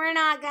like, we're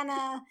not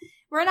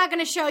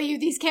gonna show you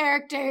these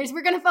characters.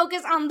 We're gonna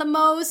focus on the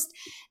most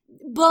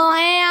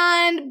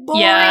bland,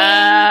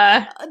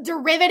 boring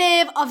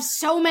derivative of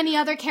so many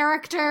other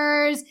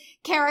character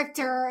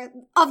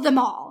of them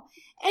all.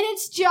 And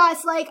it's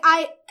just like,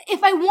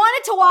 if I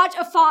wanted to watch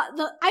if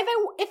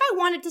I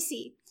wanted to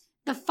see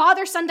the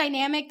father-son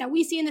dynamic that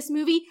we see in this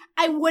movie,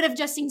 I would have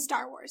just seen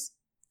Star Wars.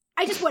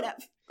 I just would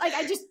have. Like,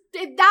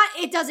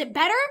 it does it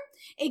better.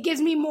 It gives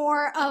me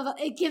more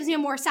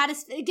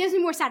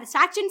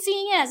satisfaction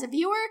seeing it as a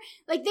viewer.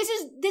 Like, this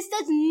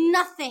does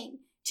nothing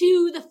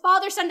to the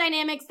father-son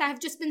dynamics that have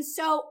just been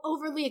so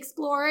overly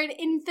explored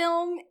in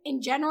film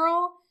in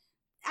general.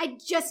 I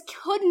just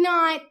could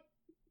not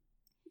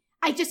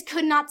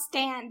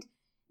stand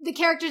the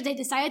characters they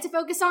decided to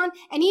focus on.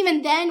 And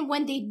even then,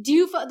 when they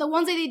do, the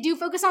ones that they do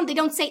focus on, they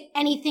don't say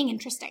anything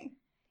interesting.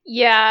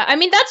 Yeah, I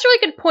mean, that's a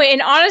really good point.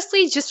 And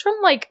honestly, just from,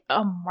 like,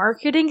 a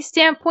marketing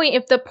standpoint,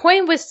 if the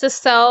point was to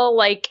sell,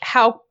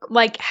 how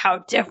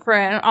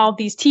different all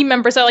these team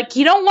members are, like,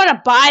 you don't want to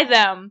buy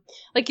them.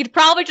 Like, you'd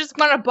probably just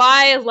want to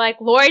buy,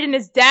 like, Lloyd and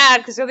his dad,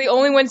 because they're the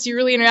only ones you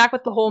really interact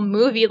with the whole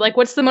movie. Like,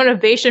 what's the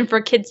motivation for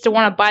kids to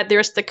want to buy the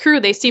rest of the crew?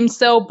 They seem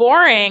so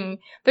boring.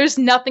 There's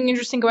nothing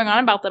interesting going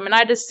on about them. And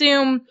I'd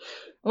assume,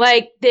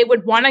 like, they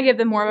would want to give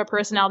them more of a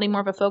personality,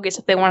 more of a focus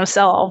if they want to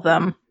sell all of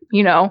them,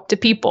 you know, to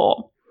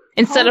people.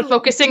 Instead of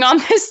focusing on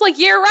this, like,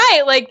 you're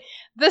right, like,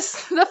 the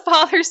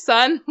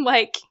father-son,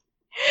 like,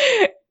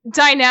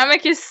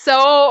 dynamic is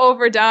so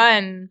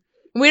overdone.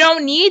 We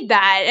don't need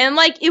that. And,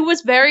 like, it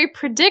was very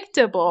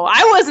predictable.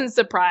 I wasn't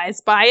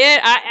surprised by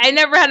it. I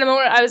never had a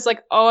moment I was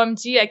like,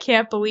 OMG, I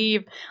can't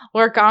believe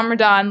Lord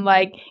Garmadon,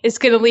 like, is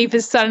gonna leave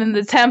his son in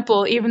the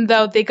temple, even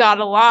though they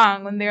got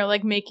along when they were,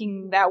 like,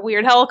 making that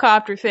weird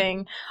helicopter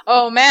thing.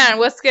 Oh, man,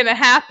 what's gonna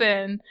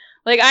happen?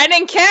 Like, I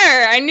didn't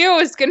care. I knew it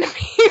was gonna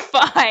be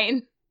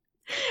fine.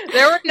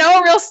 There were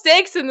no real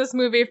stakes in this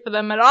movie for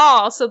them at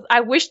all. So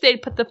I wish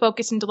they'd put the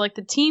focus into, like,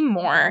 the team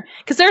more.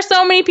 Because there's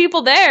so many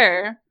people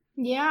there.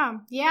 Yeah.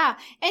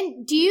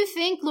 And do you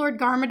think Lord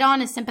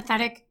Garmadon is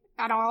sympathetic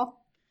at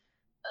all?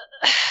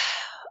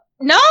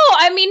 No,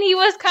 I mean, he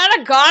was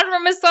kind of gone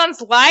from his son's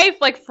life,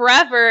 like,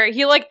 forever.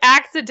 He, like,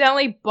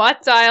 accidentally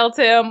butt dialed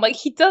him. Like,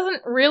 he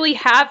doesn't really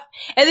have...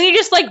 And then he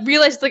just, like,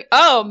 realized, like,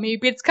 oh,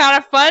 maybe it's kind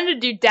of fun to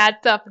do dad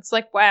stuff. It's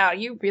like, wow,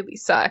 you really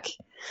suck.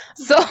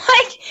 So, like,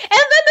 and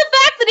then the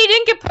fact that he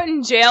didn't get put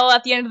in jail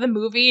at the end of the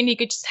movie and he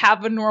could just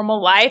have a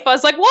normal life, I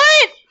was like,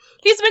 what?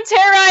 He's been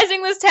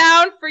terrorizing this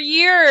town for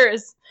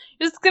years.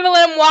 Just gonna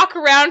let him walk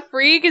around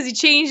free because he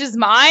changed his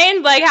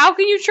mind? Like, how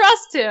can you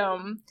trust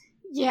him?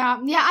 Yeah,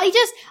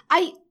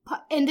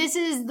 and this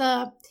is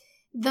the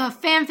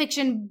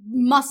fanfiction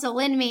muscle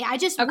in me. I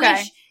just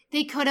wish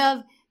they could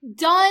have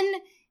done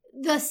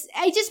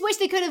I just wish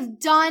they could have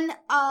done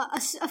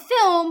a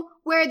film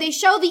where they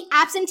show the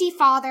absentee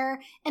father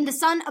and the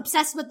son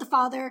obsessed with the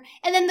father,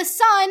 and then the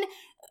son,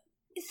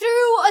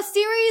 through a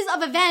series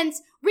of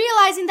events,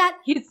 realizing that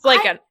he's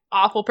like an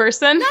awful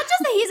person. Not just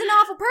that he's an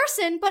awful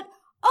person, but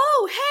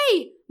oh,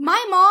 hey,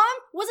 my mom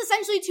was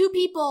essentially two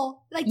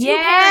people, like two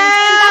parents,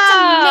 and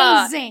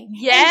that's amazing.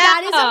 Yeah.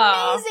 And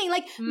that is amazing.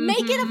 Like,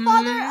 make it a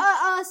father,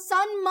 a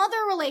son-mother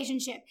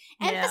relationship.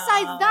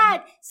 Emphasize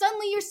that.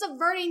 Suddenly you're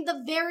subverting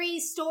the very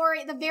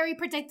story, the very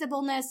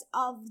predictableness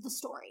of the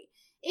story.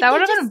 That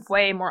would have been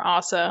way more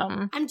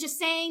awesome. I'm just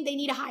saying they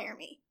need to hire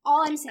me.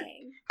 All I'm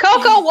saying.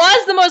 Coco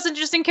was the most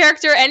interesting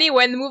character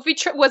anyway, and the movie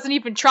wasn't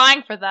even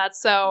trying for that,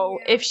 so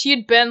if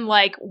she'd been,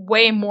 like,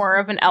 way more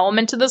of an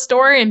element to the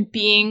story and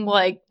being,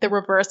 like, the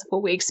reverse of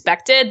what we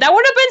expected, that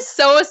would have been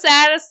so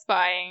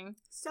satisfying.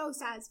 So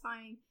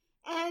satisfying.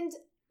 And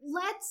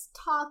let's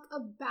talk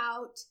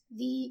about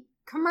the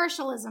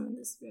commercialism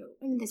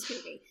in this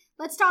movie.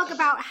 Let's talk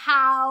about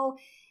how,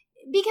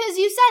 because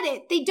you said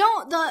it,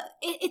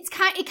 it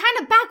kind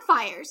of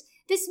backfires.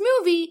 This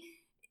movie,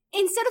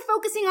 instead of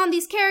focusing on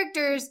these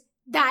characters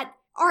that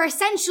are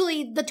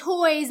essentially the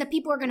toys that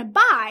people are going to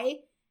buy,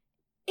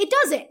 it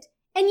doesn't.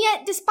 And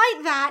yet,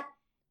 despite that,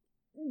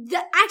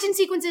 the action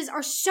sequences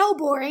are so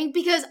boring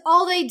because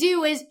all they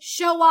do is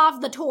show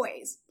off the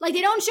toys. Like,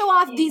 they don't show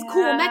off these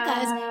cool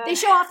mechas. They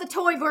show off the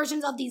toy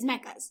versions of these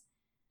mechas.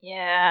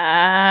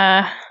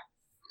 Yeah.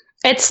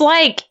 It's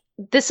like,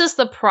 this is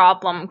the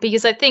problem,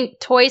 because I think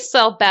toys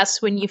sell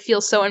best when you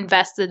feel so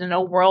invested in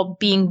a world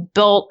being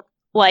built,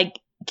 like,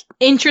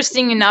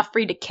 interesting enough for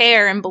you to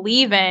care and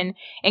believe in,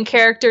 and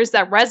characters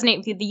that resonate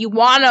with you, that you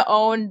want to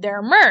own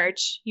their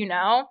merch, you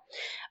know?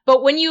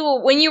 But when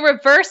you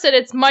reverse it,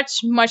 it's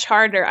much, much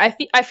harder. I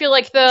feel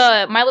like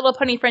the My Little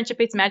Pony Friendship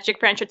Beats Magic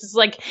franchise is,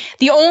 like,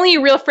 the only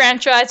real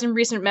franchise in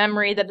recent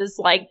memory that has,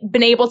 like,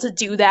 been able to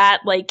do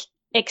that, like,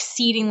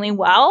 exceedingly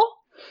well.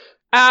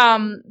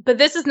 But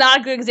this is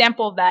not a good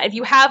example of that. If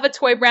you have a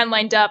toy brand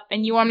lined up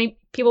and you want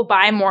people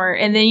buy more,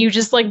 and then you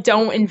just, like,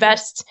 don't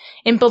invest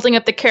in building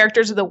up the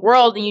characters of the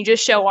world, and you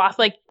just show off,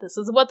 like, this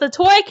is what the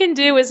toy can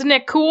do, isn't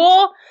it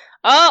cool?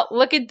 Oh,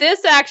 look at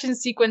this action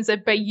sequence. I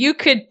bet you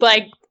could,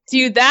 like,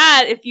 do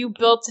that if you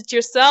built it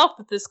yourself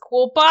with this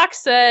cool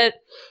box set.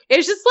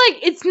 It's just, like,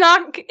 it's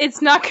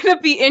not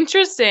gonna be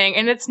interesting,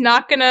 and it's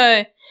not,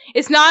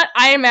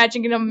 I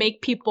imagine, gonna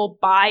make people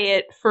buy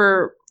it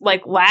for,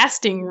 like,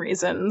 lasting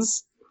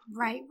reasons.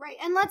 Right.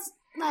 And let's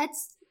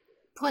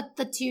put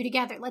the two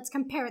together. Let's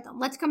compare them.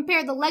 Let's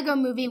compare the Lego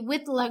movie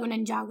with the Lego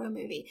Ninjago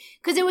movie,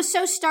 because it was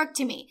so stark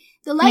to me.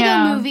 The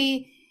Lego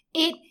movie,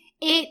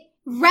 it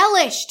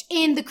relished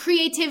in the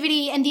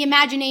creativity and the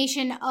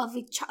imagination of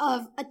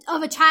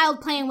a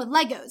child playing with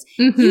Legos.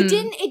 Mm-hmm.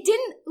 It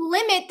didn't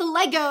limit the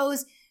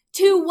Legos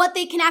to what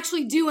they can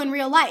actually do in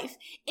real life.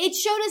 It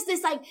showed us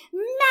this, like,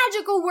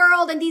 magical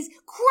world and these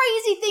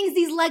crazy things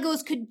these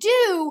Legos could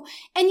do,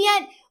 and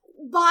yet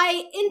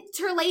by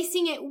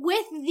interlacing it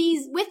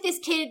with this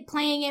kid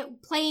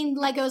playing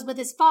Legos with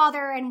his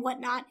father and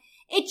whatnot,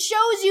 it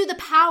shows you the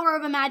power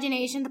of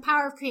imagination, the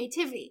power of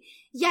creativity.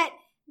 Yet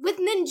with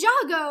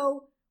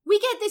Ninjago, we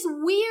get this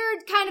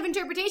weird kind of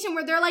interpretation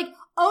where they're like,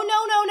 oh,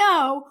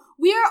 no,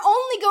 we are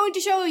only going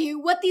to show you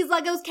what these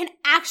Legos can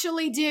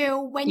actually do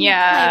when you play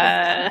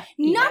with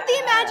them. Not the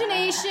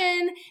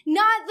imagination,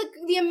 not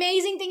the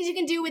amazing things you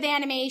can do with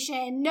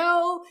animation,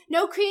 no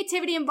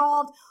creativity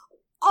involved.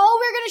 All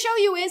we're going to show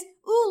you is,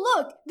 ooh,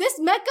 look, this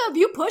mecha, if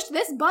you push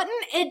this button,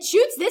 it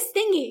shoots this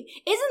thingy.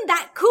 Isn't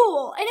that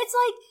cool? And it's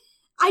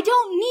like, I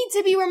don't need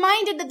to be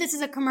reminded that this is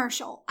a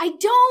commercial. I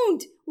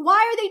don't. Why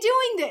are they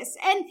doing this?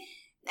 And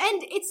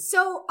it's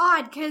so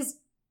odd because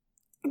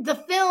the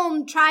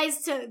film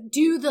tries to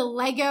do the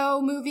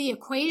Lego movie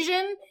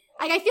equation.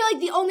 Like, I feel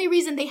like the only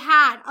reason they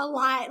had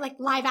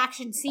live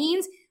action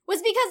scenes was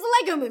because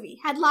the Lego movie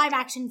had live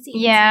action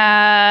scenes.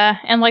 Yeah,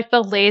 and, like,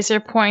 the laser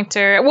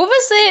pointer. What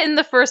was it in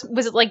the first?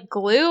 Was it, like,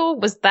 glue?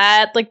 Was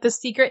that, like, the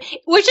secret?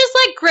 Which is,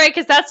 like, great,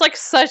 because that's, like,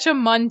 such a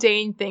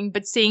mundane thing,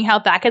 but seeing how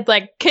that could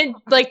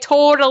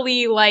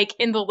totally, like,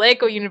 in the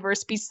Lego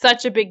universe be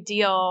such a big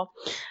deal.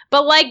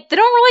 But, like, they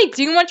don't really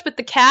do much with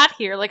the cat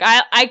here. Like,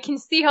 I can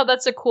see how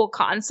that's a cool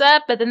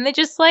concept, but then they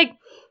just, like,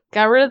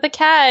 got rid of the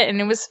cat,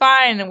 and it was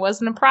fine. It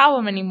wasn't a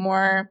problem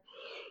anymore.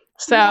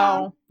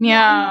 So,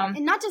 yeah.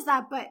 And not just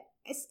that, but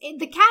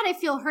the cat, I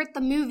feel, hurt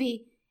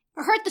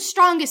the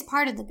strongest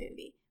part of the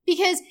movie.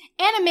 Because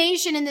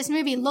animation in this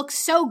movie looks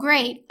so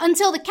great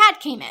until the cat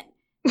came in.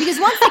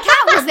 Because once the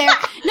cat was there,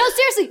 no,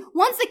 seriously,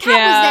 once the cat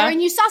was there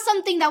and you saw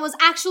something that was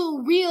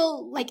actually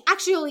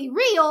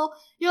real,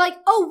 you're like,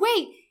 oh,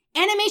 wait,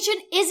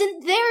 animation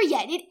isn't there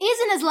yet. It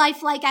isn't as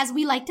lifelike as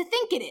we like to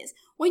think it is.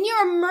 When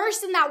you're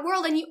immersed in that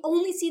world and you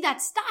only see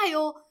that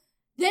style,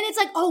 then it's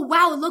like, oh,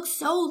 wow, it looks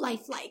so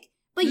lifelike.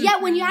 But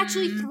yet when you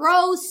actually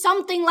throw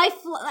something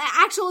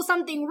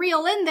something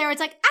real in there,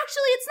 it's like,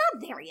 actually, it's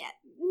not there yet.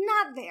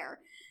 Not there.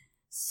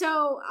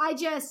 So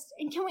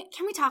and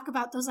can we talk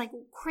about those like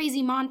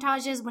crazy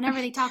montages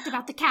whenever they talked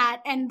about the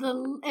cat and the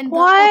ultimate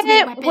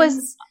weapons? What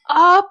was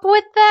up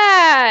with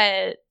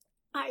that?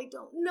 I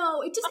don't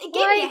know. It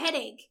gave me a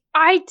headache.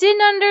 I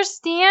didn't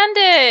understand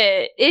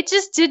it. It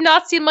just did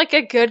not seem like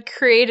a good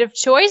creative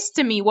choice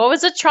to me. What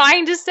was it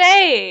trying to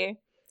say?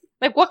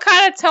 Like, what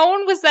kind of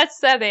tone was that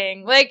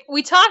setting? Like,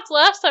 we talked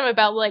last time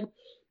about, like,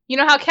 you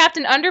know how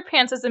Captain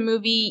Underpants as a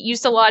movie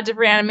used a lot of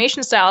different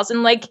animation styles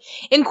and, like,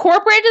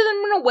 incorporated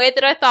them in a way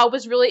that I thought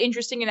was really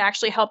interesting and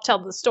actually helped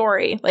tell the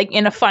story, like,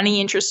 in a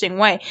funny, interesting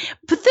way.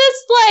 But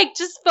this, like,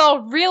 just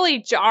felt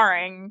really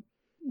jarring.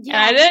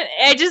 Yeah. And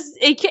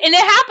it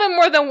happened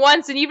more than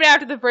once, and even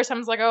after the first time, I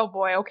was like, oh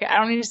boy, okay, I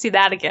don't need to see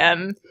that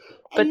again.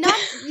 But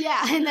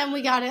and then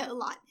we got it a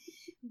lot.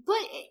 But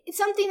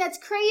something that's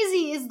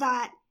crazy is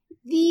that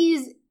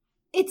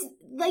it's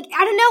like,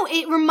 I don't know,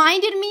 it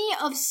reminded me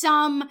of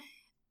some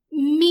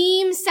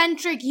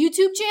meme-centric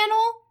YouTube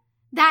channel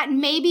that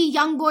maybe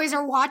young boys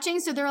are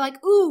watching, so they're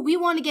like, ooh, we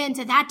want to get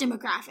into that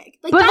demographic.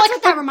 Like, that's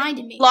what that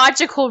reminded me.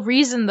 Logical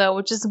reason, though,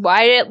 which is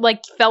why it,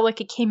 like, felt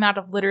like it came out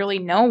of literally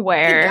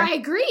nowhere. I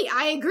agree.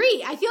 I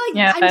feel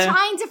like I'm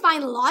trying to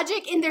find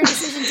logic in their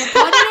decision to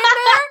put it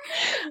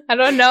in there. I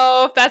don't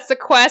know if that's the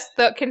quest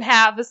that can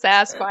have a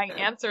satisfying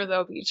answer,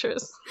 though,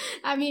 Beatrice.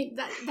 I mean,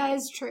 that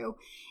is true.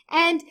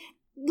 And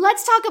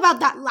let's talk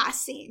about that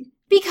last scene,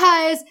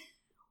 because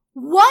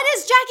what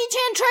is Jackie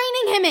Chan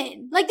training him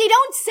in? Like, they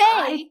don't say.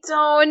 I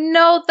don't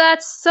know.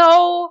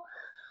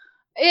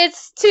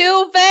 It's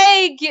too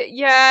vague.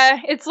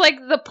 Yeah, it's like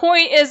the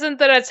point isn't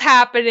that it's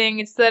happening.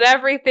 It's that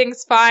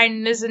everything's fine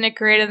and isn't it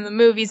great in the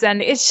movies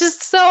end. It's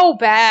just so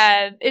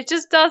bad. It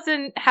just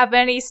doesn't have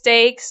any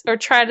stakes or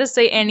try to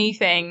say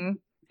anything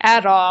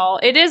at all.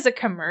 It is a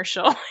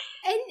commercial.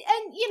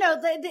 And you know,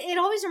 it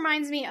always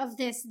reminds me of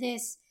this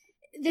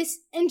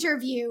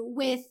interview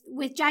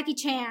with Jackie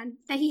Chan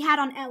that he had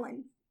on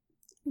Ellen,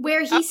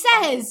 where he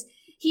says,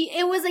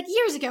 it was like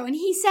years ago, and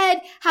he said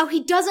how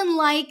he doesn't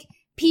like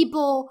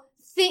people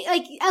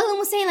like Ellen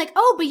was saying, like,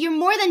 oh, but you're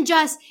more than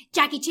just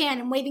Jackie Chan,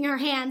 and waving her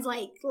hands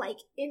like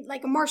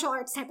a martial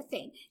arts type of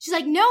thing. She's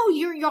like, no,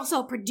 you're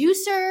also a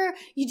producer.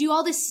 You do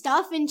all this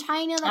stuff in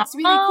China that's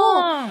really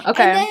cool.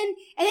 Okay. And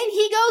then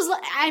he goes,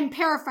 I'm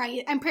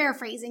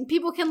paraphrasing.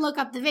 People can look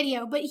up the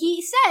video, but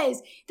he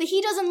says that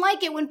he doesn't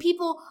like it when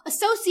people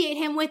associate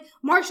him with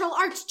martial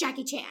arts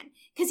Jackie Chan,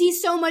 because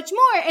he's so much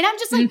more. And I'm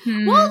just like, well,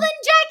 then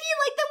Jackie,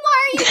 like, then why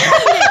are you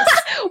doing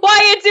this? Why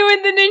are you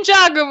doing the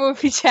Ninjago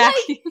movie,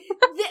 Jackie?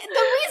 Like,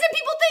 the reason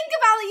people think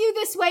about you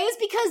this way is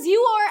because you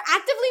are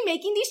actively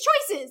making these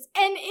choices.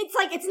 And it's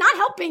like, it's not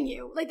helping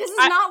you. Like, this is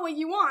not what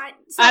you want.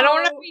 So, I don't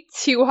want to be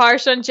too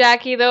harsh on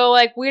Jackie, though.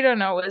 Like, we don't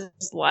know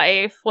his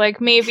life. Like,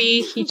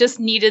 maybe he just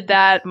needed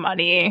that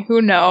money.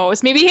 Who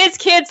knows? Maybe his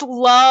kids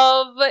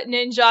love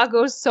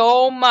Ninjago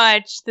so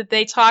much that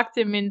they talked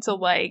him into,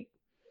 like,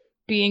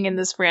 being in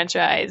this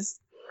franchise.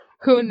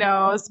 Who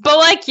knows? But,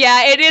 like,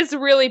 yeah, it is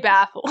really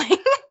baffling.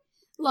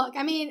 Look,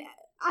 I mean,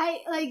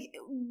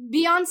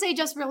 Beyonce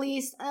just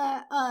released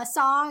a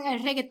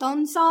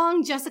reggaeton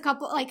song just a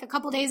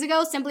couple days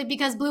ago, simply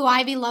because Blue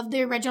Ivy loved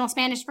the original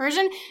Spanish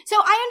version. So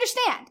I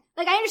understand.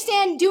 Like, I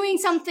understand doing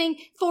something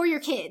for your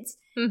kids.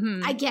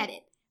 Mm-hmm. I get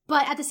it.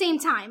 But at the same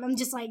time, I'm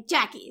just like,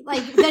 Jackie,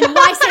 like, then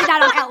why say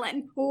that on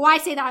Ellen? Why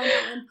say that on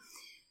Ellen?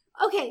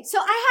 Okay, so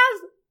I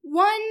have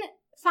one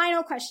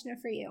final question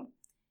for you.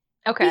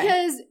 Okay.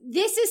 Because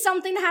this is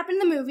something that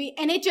happened in the movie,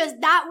 and it just,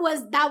 that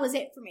was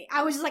it for me.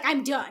 I was just like,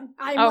 I'm done.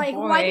 I'm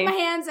wiping my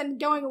hands and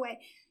going away.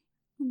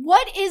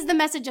 What is the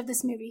message of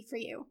this movie for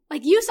you?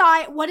 Like, you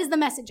saw it. What is the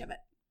message of it?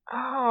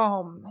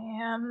 Oh,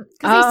 man.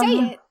 Because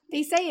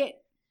they say it.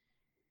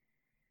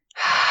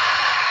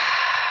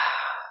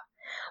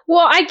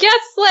 Well, I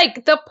guess,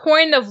 like, the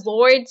point of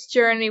Lloyd's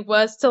journey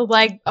was to,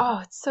 like, oh,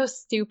 it's so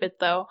stupid,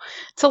 though,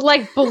 to,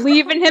 like,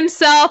 believe in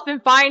himself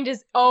and find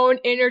his own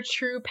inner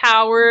true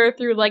power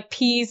through, like,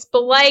 peace.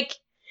 But, like,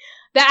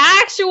 the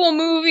actual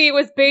movie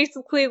was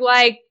basically,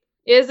 like,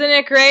 isn't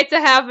it great to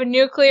have a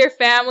nuclear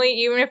family,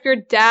 even if your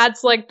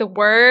dad's, like, the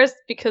worst?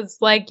 Because,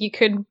 like, you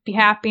could be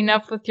happy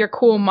enough with your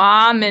cool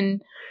mom,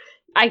 and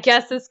I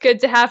guess it's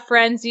good to have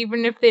friends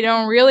even if they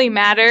don't really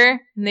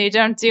matter, and they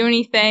don't do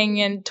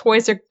anything, and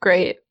toys are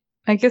great.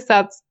 I guess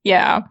that's,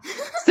 yeah.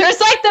 So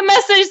there's, like, the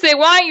message they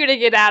want you to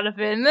get out of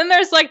it, and then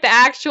there's, like, the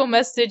actual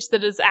message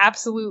that is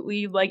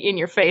absolutely, like, in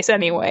your face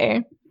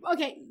anyway.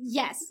 Okay,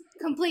 yes,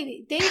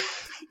 completely.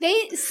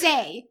 They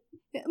say,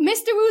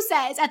 Mr. Wu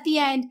says at the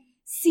end,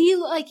 see,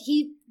 like,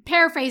 he,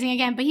 paraphrasing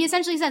again, but he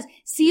essentially says,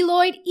 see,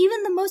 Lloyd,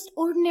 even the most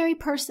ordinary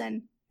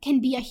person can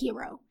be a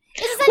hero.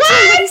 It's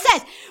essentially what he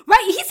says.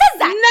 Right? He says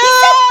that.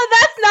 No,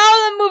 that's not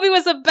what the movie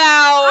was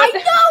about. I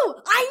know.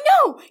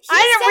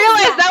 I didn't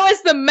realize that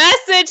was the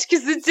message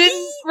because it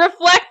didn't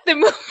reflect the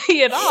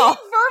movie at all. He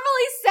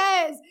verbally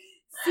says,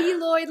 see,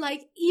 Lloyd,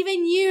 like,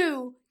 even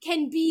you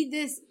can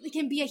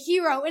be a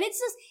hero. And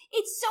it's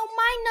so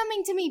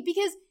mind-numbing to me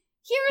because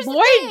here's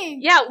the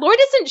thing. Yeah, Lloyd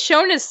isn't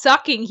shown as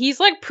sucking. He's,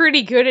 like,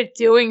 pretty good at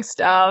doing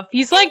stuff.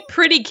 He's, like,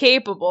 pretty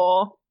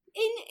capable.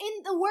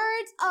 in the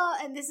words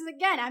and this is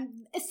again,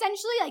 I'm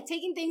essentially like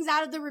taking things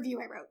out of the review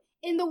I wrote.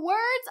 In the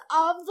words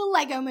of the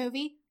Lego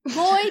movie,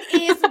 Lloyd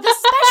is the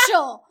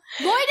special.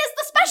 Lloyd is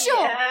the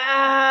special.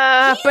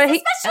 Yeah, He's the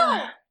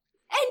special.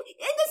 And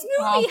in this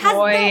movie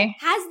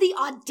has the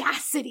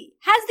audacity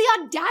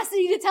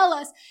to tell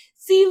us,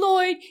 see,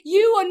 Lloyd,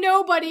 you a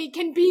nobody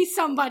can be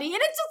somebody.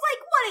 And it's just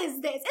like, what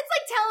is this? It's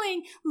like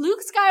telling Luke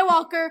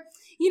Skywalker,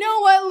 you know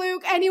what,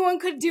 Luke, anyone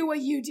could do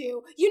what you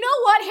do. You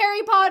know what,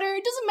 Harry Potter,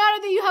 it doesn't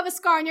matter that you have a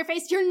scar on your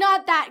face, you're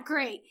not that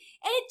great.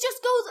 And it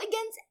just goes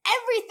against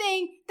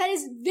everything that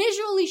is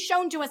visually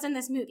shown to us in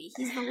this movie.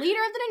 He's the leader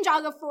of the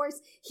Ninjago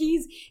Force.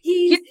 He's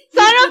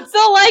kind of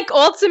the, like,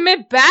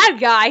 ultimate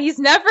bad guy. He's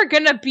never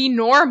gonna be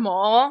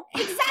normal.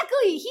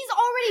 Exactly. He's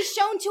already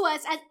shown to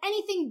us as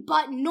anything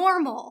but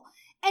normal.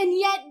 And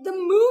yet the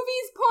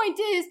movie's point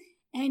is,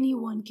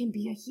 anyone can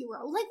be a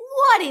hero. Like,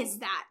 what is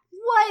that?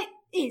 What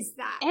is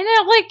that? And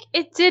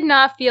it did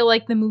not feel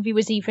like the movie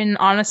was even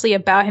honestly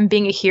about him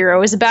being a hero.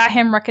 It was about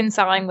him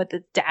reconciling with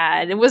his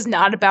dad. It was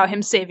not about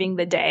him saving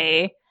the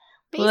day.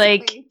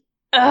 Basically.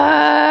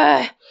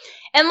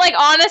 And, like,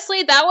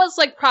 honestly, that was,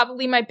 like,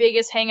 probably my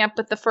biggest hang-up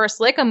with the first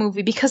Lego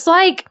movie, because,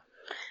 like,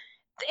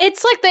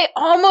 it's like they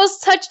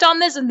almost touched on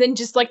this and then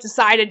just, like,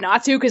 decided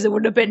not to because it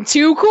would have been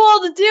too cool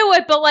to do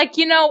it. But, like,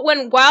 you know,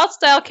 when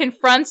Wildstyle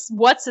confronts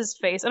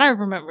what's-his-face, and I don't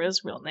remember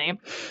his real name,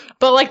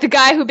 but, like, the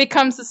guy who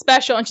becomes the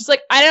special, and she's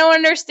like, I don't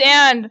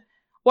understand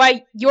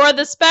why you're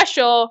the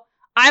special.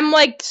 I'm,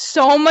 like,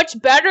 so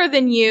much better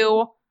than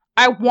you.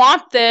 I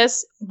want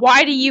this.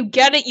 Why do you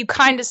get it? You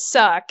kind of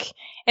suck.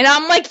 And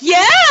I'm like,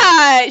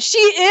 yeah, she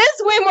is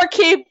way more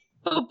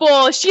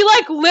capable. She,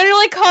 like,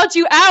 literally called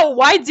you out.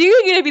 Why do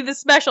you get to be the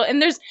special?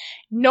 And there's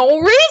no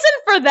reason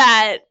for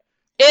that.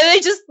 And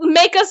they just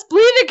make us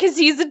believe it because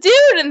he's a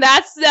dude. And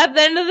that's, at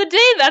the end of the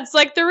day, that's,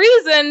 like, the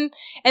reason.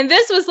 And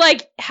this was,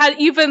 like, had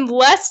even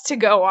less to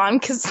go on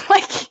because,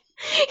 like,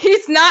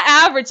 he's not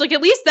average. Like,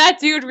 at least that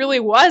dude really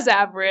was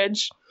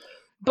average.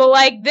 But,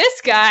 like,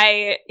 this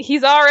guy,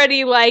 he's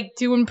already, like,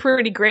 doing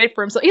pretty great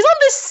for himself. He's on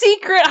this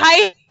secret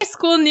high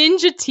school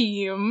ninja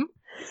team.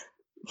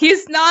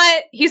 He's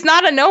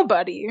not a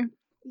nobody.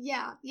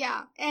 Yeah.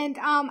 And,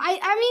 I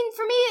mean,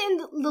 for me, in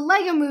the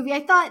Lego movie,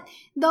 I thought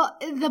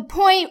the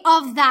point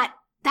of that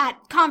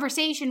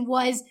conversation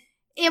was,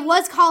 it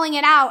was calling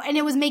it out and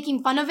it was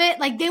making fun of it.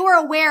 Like, they were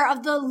aware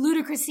of the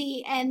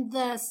ludicrousy and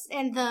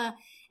the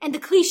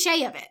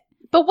cliche of it.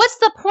 But what's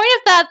the point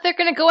of that? They're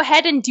gonna go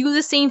ahead and do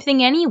the same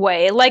thing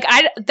anyway. Like,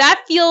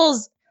 that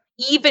feels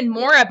even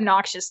more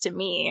obnoxious to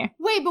me.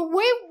 Wait,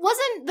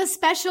 wasn't the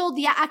special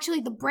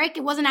actually the brick?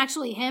 It wasn't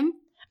actually him?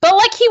 But,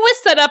 like, he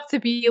was set up to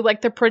be,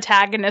 like, the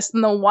protagonist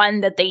and the one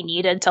that they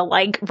needed to,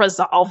 like,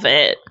 resolve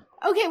it.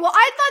 Okay, well,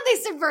 I thought they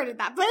subverted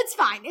that, but it's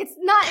fine. It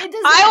doesn't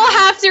I will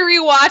have to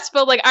rewatch,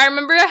 but, like, I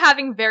remember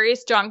having very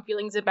strong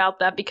feelings about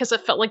that because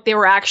it felt like they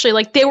were actually,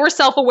 like, they were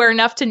self-aware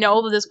enough to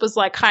know that this was,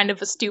 like, kind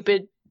of a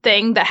stupid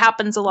thing that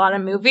happens a lot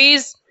in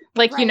movies.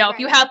 Like, you know, if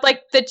you have,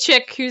 like, the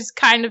chick who's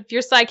kind of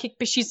your sidekick,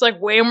 but she's,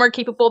 like, way more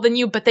capable than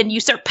you, but then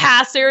you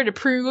surpass her to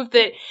prove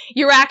that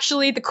you're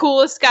actually the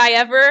coolest guy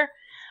ever.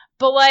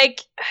 But,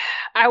 like,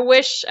 I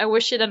wish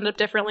it ended up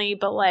differently,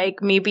 but,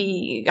 like,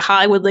 maybe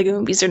Hollywood Lego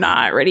movies are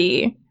not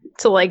ready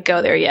to, like,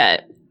 go there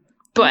yet.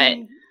 But,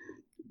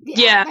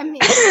 yeah. I mean,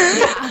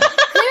 yeah.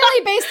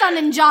 Clearly based on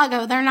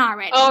Ninjago, they're not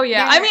ready. Oh,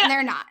 yeah.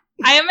 They're not.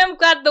 I am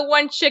glad the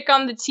one chick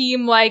on the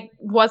team, like,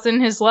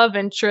 wasn't his love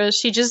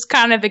interest. She just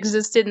kind of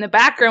existed in the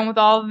background with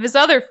all of his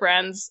other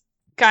friends,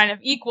 kind of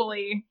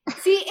equally.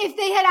 See, if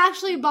they had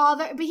actually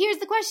bothered... But here's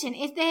the question.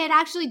 If they had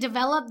actually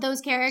developed those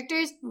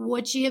characters,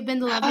 would she have been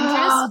the love interest?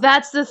 Oh,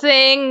 that's the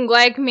thing.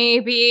 Like,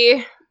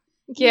 maybe...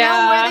 Yeah.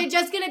 You know, were they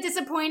just going to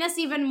disappoint us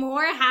even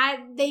more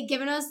had they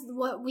given us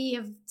what we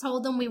have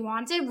told them we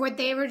wanted? Where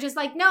they were just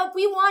like, nope,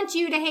 we want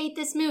you to hate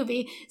this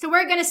movie, so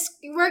we're gonna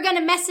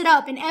mess it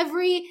up in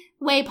every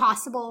way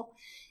possible.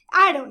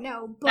 I don't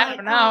know, but I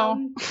don't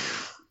know.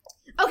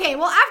 Okay,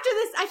 well, after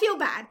this, I feel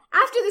bad.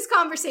 After this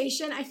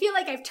conversation, I feel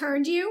like I've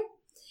turned you.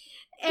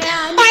 And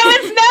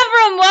I was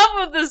never in love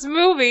with this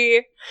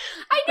movie.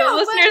 I know. The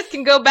listeners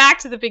can go back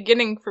to the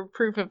beginning for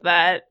proof of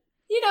that.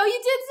 You know, you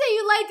did say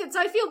you liked it,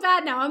 so I feel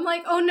bad now. I'm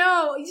like, oh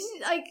no,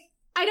 like,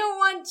 I don't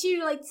want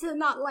you, like, to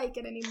not like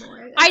it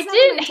anymore. I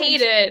didn't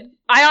hate it.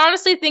 I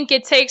honestly think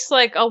it takes,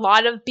 like, a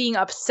lot of being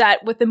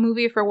upset with the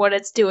movie for what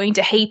it's doing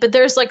to hate, but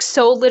there's, like,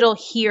 so little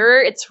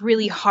here, it's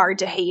really hard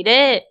to hate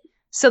it.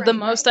 So the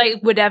most I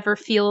would ever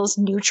feel is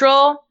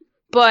neutral,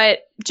 but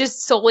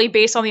just solely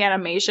based on the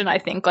animation, I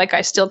think, like,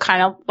 I still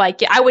kind of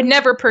like it. I would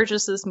never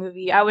purchase this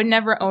movie. I would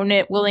never own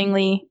it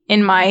willingly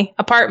in my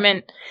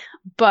apartment,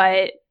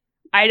 but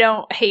I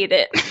don't hate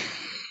it.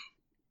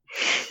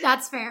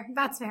 That's fair.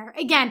 That's fair.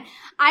 Again,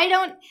 I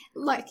don't...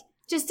 Look,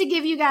 just to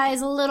give you guys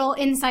a little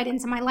insight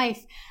into my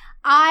life,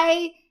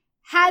 I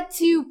had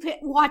to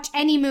watch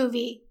any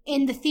movie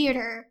in the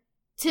theater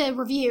to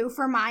review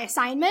for my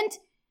assignment.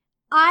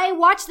 I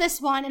watched this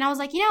one and I was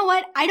like, you know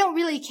what? I don't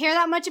really care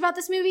that much about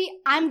this movie.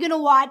 I'm gonna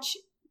watch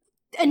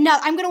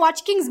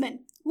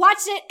Kingsman.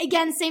 Watched it,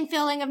 again, same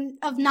feeling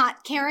of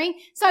not caring.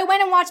 So I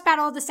went and watched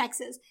Battle of the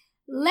Sexes.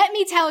 Let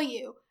me tell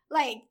you,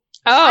 like,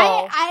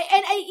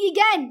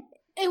 again,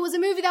 it was a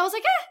movie that I was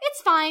like,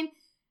 it's fine.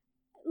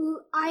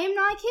 I am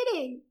not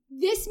kidding.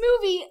 This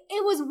movie,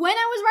 it was when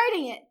I was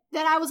writing it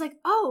that I was like,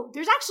 oh,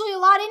 there's actually a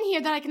lot in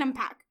here that I can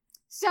unpack.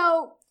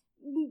 So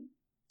the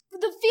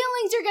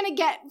feelings you're going to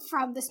get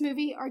from this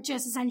movie are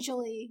just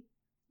essentially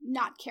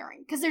not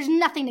caring, because there's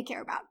nothing to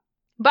care about.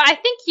 But I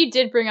think you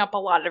did bring up a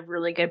lot of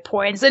really good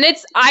points. And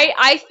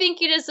I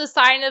think it is a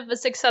sign of a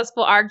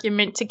successful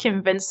argument to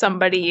convince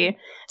somebody,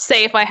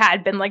 say if I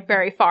had been like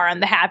very far on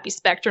the happy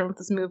spectrum with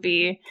this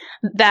movie,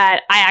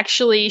 that I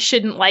actually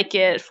shouldn't like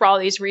it for all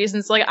these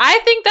reasons. Like, I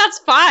think that's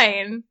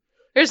fine.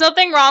 There's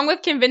nothing wrong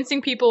with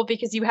convincing people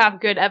because you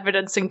have good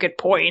evidence and good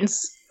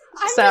points.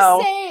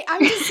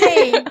 I'm just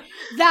saying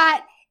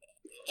that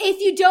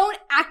if you don't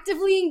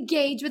actively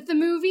engage with the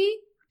movie,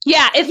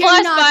 yeah, it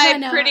flies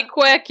by pretty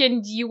quick,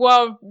 and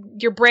your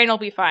brain will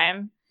be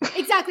fine.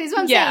 Exactly, that's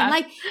what I'm saying.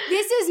 Like,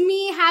 this is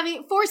me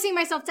forcing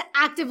myself to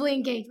actively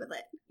engage with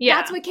it. Yeah.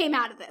 That's what came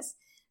out of this.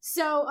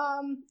 So,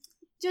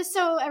 just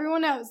so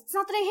everyone knows, it's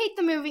not that I hate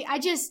the movie, I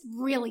just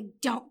really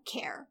don't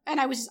care.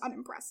 And I was just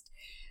unimpressed.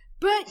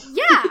 But,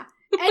 yeah.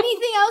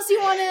 Anything else you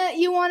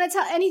wanna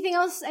tell, anything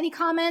else, any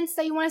comments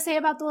that you want to say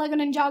about the Lego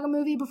Ninjago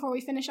movie before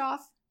we finish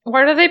off?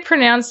 Why do they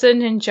pronounce it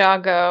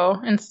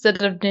Ninjago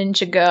instead of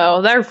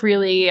Ninjago?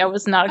 I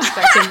was not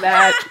expecting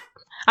that.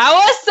 I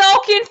was so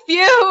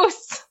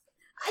confused!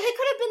 They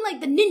could have been like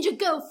the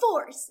Ninjago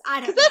Force. I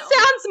don't know. That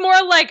sounds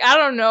more like, I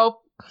don't know,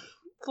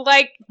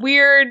 like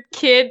weird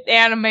kid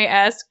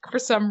anime-esque for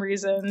some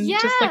reason. Yeah,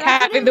 just like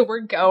having the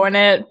word go in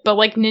it. But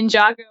like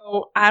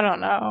Ninjago, I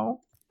don't know.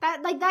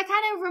 That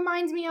kind of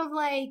reminds me of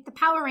like the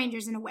Power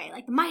Rangers in a way.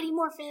 Like the Mighty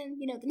Morphin,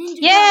 the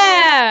Ninjago.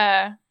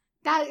 Yeah!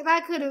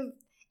 That could have...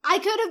 I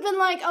could have been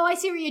like, oh, I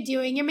see what you're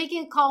doing. You're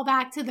making a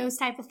callback to those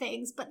type of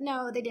things. But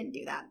no, they didn't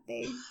do that.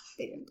 They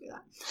didn't do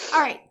that.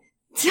 All right.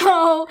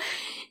 So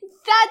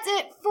that's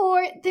it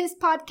for this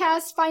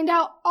podcast. Find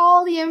out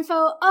all the info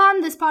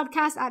on this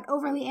podcast at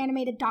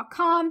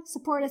overlyanimated.com.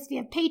 Support us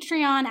via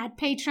Patreon at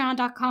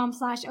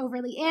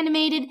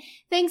patreon.com/overlyanimated.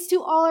 Thanks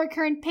to all our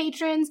current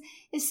patrons,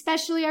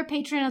 especially our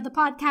patron of the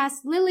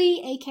podcast,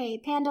 Lily, aka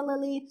Panda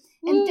Lily.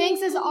 And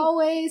thanks as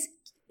always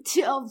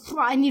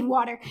I need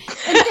water.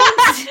 And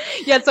thanks,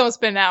 yeah, it's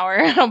almost been an hour.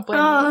 I don't blame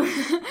you. And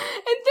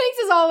thanks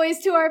as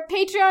always to our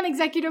Patreon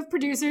executive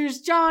producers,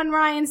 John,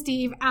 Ryan,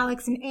 Steve,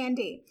 Alex, and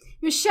Andy.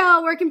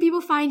 Michelle, where can people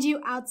find you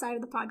outside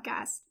of the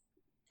podcast?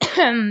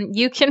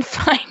 You can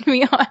find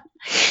me on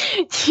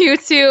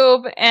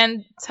YouTube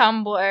and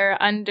Tumblr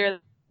under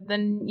the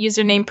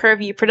username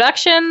Purview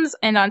Productions,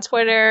 and on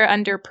Twitter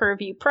under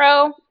Purview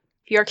Pro, if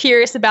you're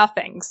curious about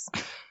things.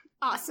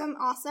 Awesome.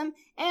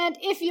 And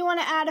if you want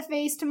to add a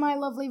face to my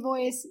lovely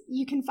voice,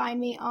 you can find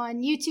me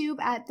on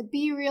YouTube at the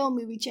Be Real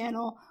Movie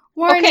Channel.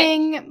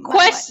 Warning. Okay.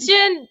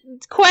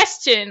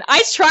 Question.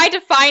 I tried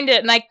to find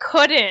it and I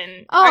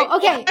couldn't. Oh,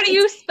 okay. How do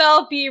you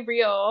spell Be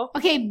Real?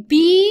 Okay,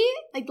 B,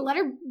 like the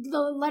letter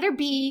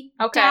B,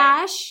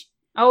 dash.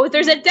 Oh,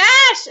 there's a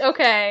dash!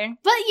 Okay.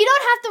 But you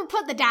don't have to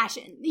put the dash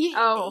in.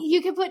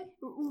 You can put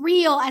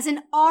real as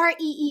in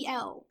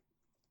REEL.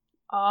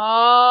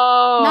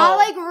 Oh. Not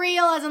like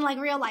real as in like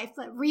real life,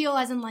 but real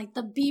as in like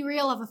the Be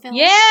Real of a film.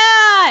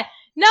 Yeah!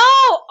 No!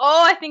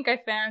 Oh, I think I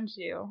found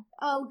you.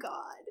 Oh,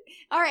 God.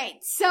 All right.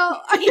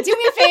 So, okay, do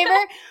me a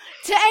favor.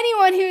 To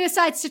anyone who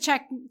decides to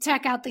check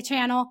out the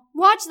channel,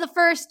 watch the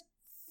latest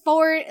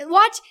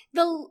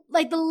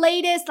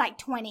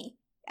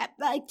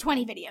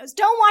 20 videos.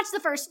 Don't watch the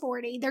first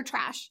 40. They're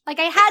trash. Like,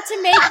 I had to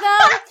make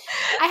them.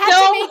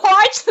 Don't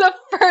watch the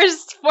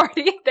first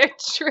 40. They're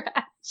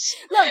trash.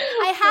 Look,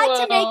 I had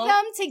to make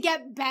them to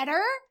get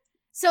better,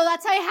 so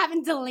that's why I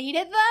haven't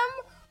deleted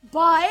them,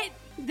 but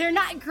they're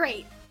not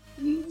great.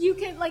 You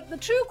can, the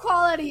true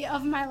quality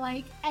of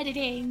my,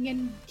 editing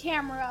and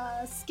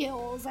camera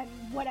skills and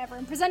whatever,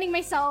 and presenting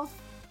myself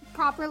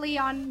properly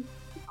in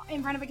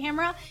front of a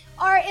camera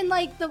are in,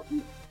 the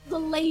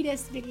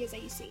latest videos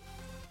that you see.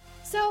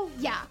 So,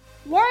 yeah.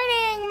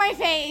 Warning my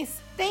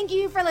face. Thank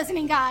you for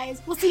listening,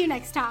 guys. We'll see you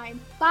next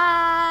time.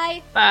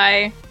 Bye.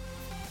 Bye.